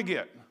everything you want to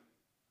get.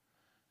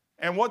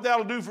 And what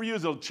that'll do for you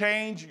is it'll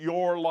change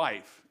your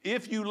life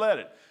if you let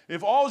it.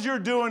 If all you're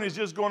doing is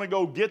just going to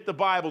go get the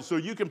Bible so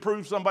you can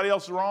prove somebody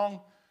else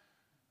wrong,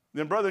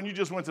 then brother, you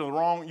just went for the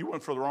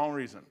wrong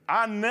reason.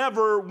 I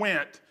never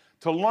went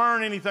to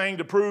learn anything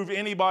to prove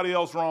anybody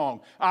else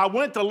wrong. I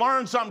went to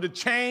learn something to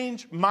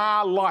change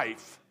my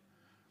life.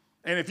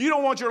 And if you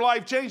don't want your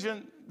life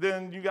changing,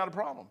 then you got a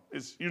problem.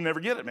 You'll never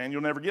get it, man.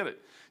 You'll never get it.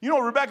 You know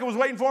what Rebecca was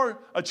waiting for?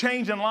 A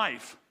change in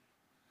life.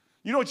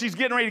 You know what she's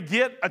getting ready to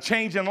get? A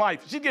change in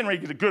life. She's getting ready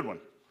to get a good one.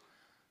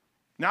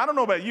 Now, I don't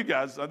know about you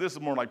guys. This is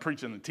more like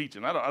preaching than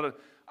teaching. I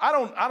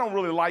don't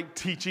really like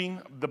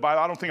teaching the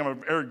Bible. I don't think I'm a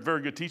very,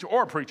 very good teacher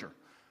or a preacher.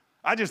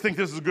 I just think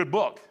this is a good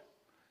book.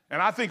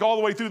 And I think all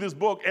the way through this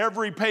book,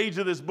 every page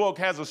of this book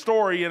has a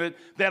story in it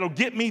that'll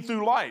get me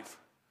through life.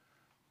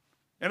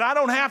 And I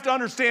don't have to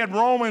understand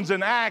Romans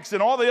and Acts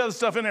and all the other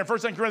stuff in there, 1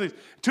 Corinthians,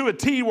 to a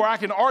T where I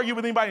can argue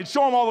with anybody and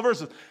show them all the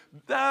verses.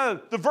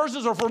 The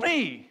verses are for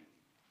me.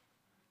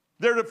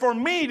 They're for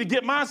me to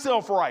get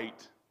myself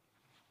right.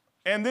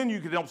 And then you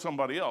can help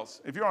somebody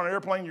else. If you're on an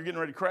airplane, you're getting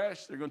ready to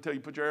crash, they're going to tell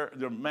you to put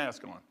your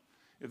mask on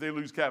if they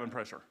lose cabin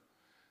pressure.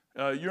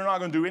 You're not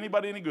going to do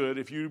anybody any good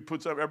if you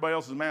put everybody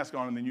else's mask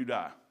on and then you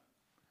die.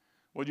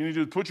 What you need to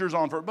do is put yours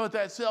on first. But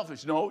that's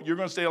selfish. No, you're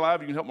going to stay alive.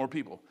 You can help more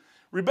people.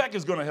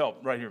 Rebecca's going to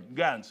help right here.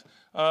 Guidance.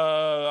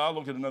 I'll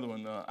look at another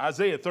one.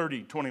 Isaiah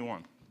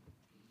 30:21.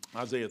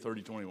 Isaiah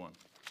 30:21.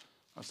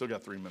 I still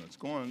got 3 minutes.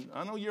 Go on.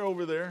 I know you're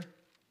over there.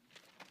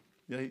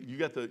 Yeah, you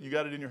got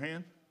it in your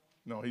hand?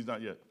 No, he's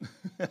not yet.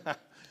 But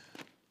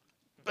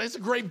it's a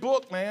great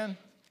book, man.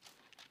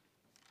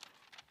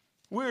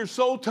 We're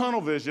so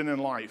tunnel vision in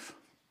life.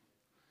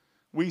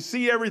 We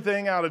see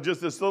everything out of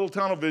just this little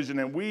tunnel vision,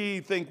 and we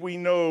think we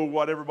know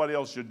what everybody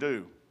else should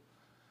do.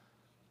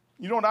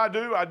 You know what I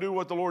do? I do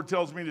what the Lord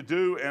tells me to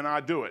do, and I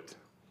do it.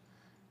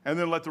 And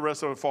then let the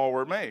rest of it fall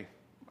where it may.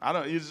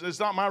 It's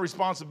not my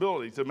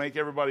responsibility to make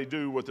everybody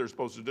do what they're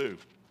supposed to do.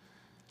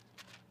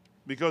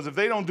 Because if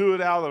they don't do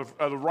it out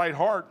of the right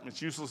heart,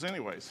 it's useless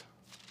anyways.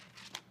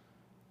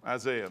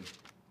 Isaiah.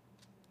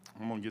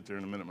 I'm going to get there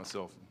in a minute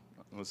myself,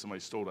 unless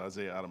somebody stole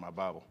Isaiah out of my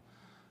Bible.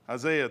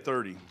 Isaiah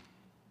 30.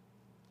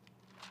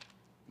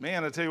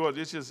 Man, I tell you what,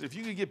 it's just, if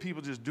you could get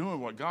people just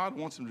doing what God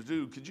wants them to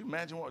do, could you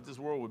imagine what this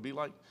world would be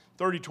like?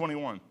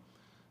 30:21.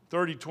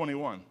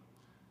 30:21.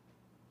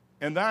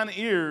 And thine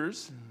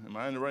ears, am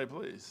I in the right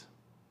place?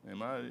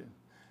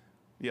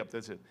 Yep,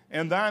 that's it.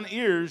 And thine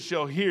ears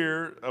shall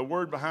hear a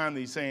word behind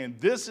thee saying,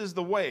 this is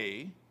the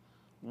way,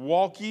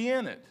 walk ye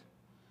in it.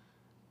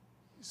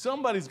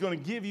 Somebody's going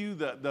to give you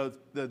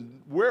the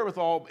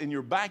wherewithal in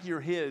your back of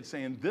your head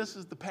saying, this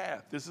is the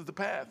path, this is the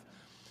path.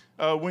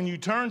 When you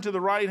turn to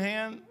the right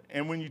hand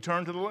and when you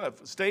turn to the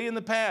left. Stay in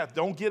the path.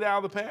 Don't get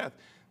out of the path.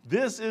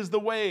 This is the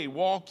way.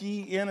 Walk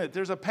ye in it.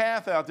 There's a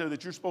path out there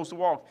that you're supposed to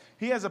walk.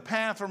 He has a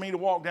path for me to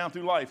walk down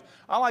through life.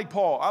 I like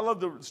Paul. I love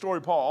the story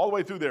of Paul all the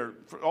way through there,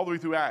 all the way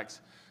through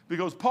Acts.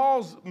 Because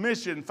Paul's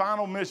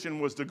final mission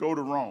was to go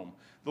to Rome.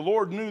 The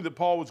Lord knew that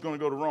Paul was going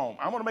to go to Rome.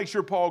 I want to make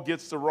sure Paul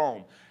gets to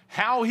Rome.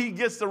 How he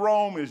gets to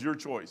Rome is your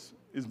choice,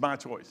 is my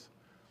choice.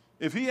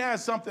 If he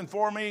has something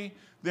for me,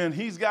 then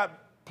he's got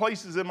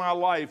places in my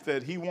life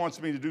that he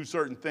wants me to do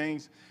certain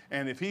things.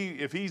 And if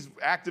he's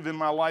active in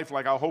my life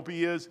like I hope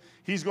he is,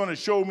 he's going to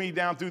show me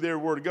down through there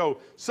where to go.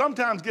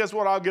 Sometimes, guess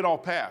what? I'll get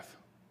off path,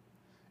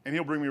 and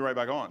he'll bring me right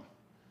back on.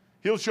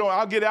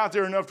 I'll get out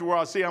there enough to where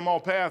I see I'm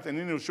off path, and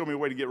then he'll show me a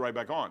way to get right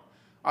back on.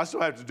 I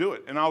still have to do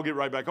it, and I'll get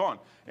right back on.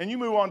 And you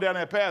move on down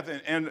that path,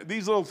 and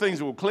these little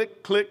things will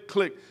click, click,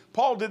 click.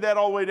 Paul did that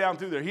all the way down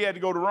through there. He had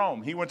to go to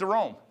Rome. He went to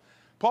Rome.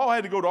 Paul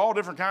had to go to all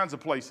different kinds of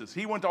places.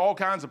 He went to all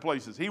kinds of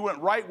places. He went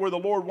right where the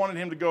Lord wanted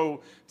him to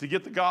go to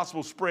get the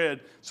gospel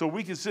spread, so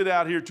we can sit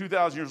out here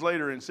 2,000 years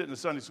later and sit in a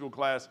Sunday school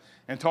class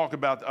and talk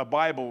about a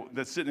Bible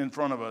that's sitting in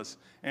front of us.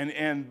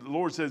 And the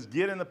Lord says,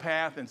 get in the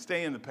path and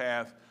stay in the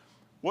path.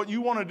 What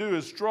you want to do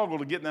is struggle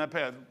to get in that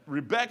path.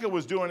 Rebecca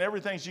was doing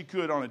everything she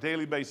could on a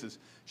daily basis.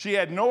 She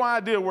had no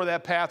idea where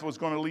that path was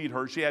going to lead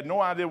her. She had no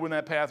idea when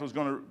that path was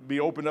going to be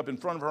opened up in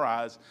front of her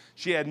eyes.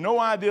 She had no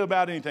idea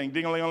about anything.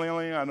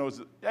 Ding-a-ling-a-ling-a-ling. I know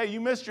hey, you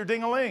missed your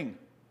ding-a-ling.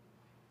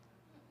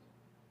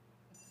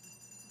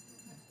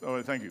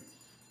 Oh, thank you.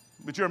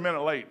 But you're a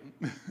minute late.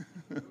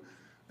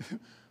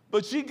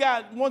 But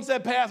once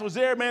that path was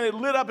there, man, it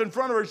lit up in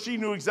front of her. She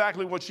knew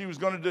exactly what she was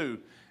going to do.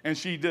 And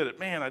she did it.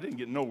 Man, I didn't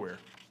get nowhere.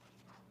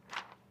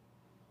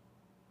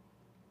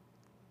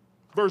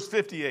 Verse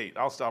 58,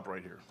 I'll stop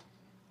right here.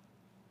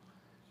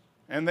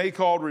 And they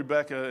called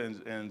Rebekah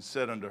and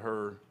said unto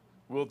her,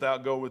 wilt thou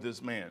go with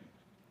this man?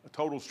 A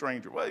total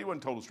stranger. Well, he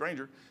wasn't a total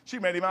stranger. She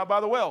met him out by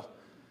the well.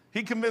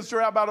 He convinced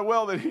her out by the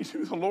well that he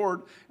knew the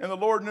Lord, and the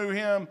Lord knew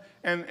him.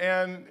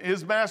 And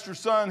his master's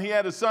son, he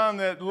had a son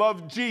that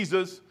loved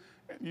Jesus.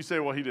 You say,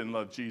 well, he didn't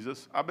love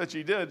Jesus. I bet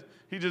you he did.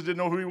 He just didn't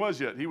know who he was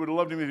yet. He would have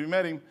loved him if he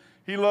met him.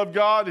 He loved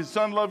God. His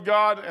son loved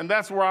God, and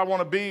that's where I want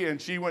to be. And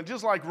she went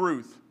just like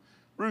Ruth.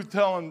 Ruth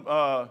telling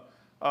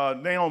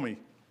Naomi,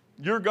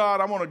 your God,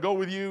 I want to go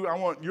with you. I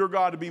want your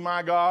God to be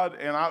my God.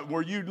 And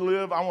where you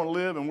live, I want to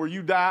live. And where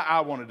you die,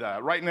 I want to die,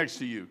 right next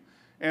to you.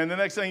 And the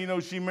next thing you know,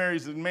 she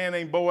marries a man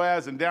named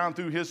Boaz. And down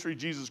through history,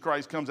 Jesus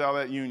Christ comes out of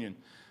that union.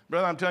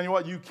 Brother, I'm telling you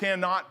what, you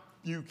cannot,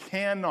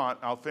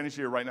 I'll finish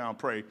here right now and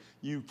pray.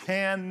 You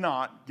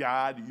cannot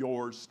guide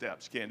your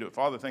steps. You can't do it.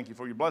 Father, thank you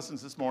for your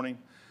blessings this morning.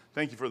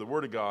 Thank you for the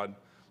word of God.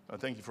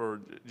 Thank you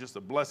for just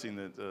the blessing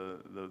that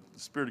the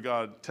Spirit of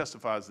God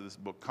testifies to this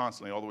book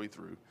constantly all the way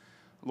through.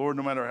 Lord,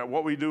 no matter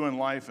what we do in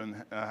life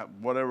and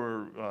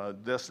whatever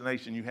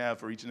destination you have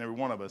for each and every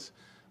one of us,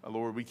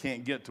 Lord, we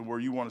can't get to where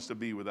you want us to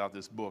be without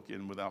this book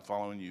and without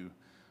following you.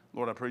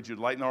 Lord, I pray that you'd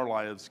lighten our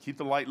lives, keep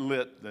the light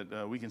lit,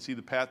 that we can see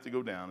the path to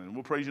go down. And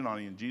we'll praise you and honor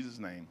you in Jesus'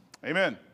 name. Amen.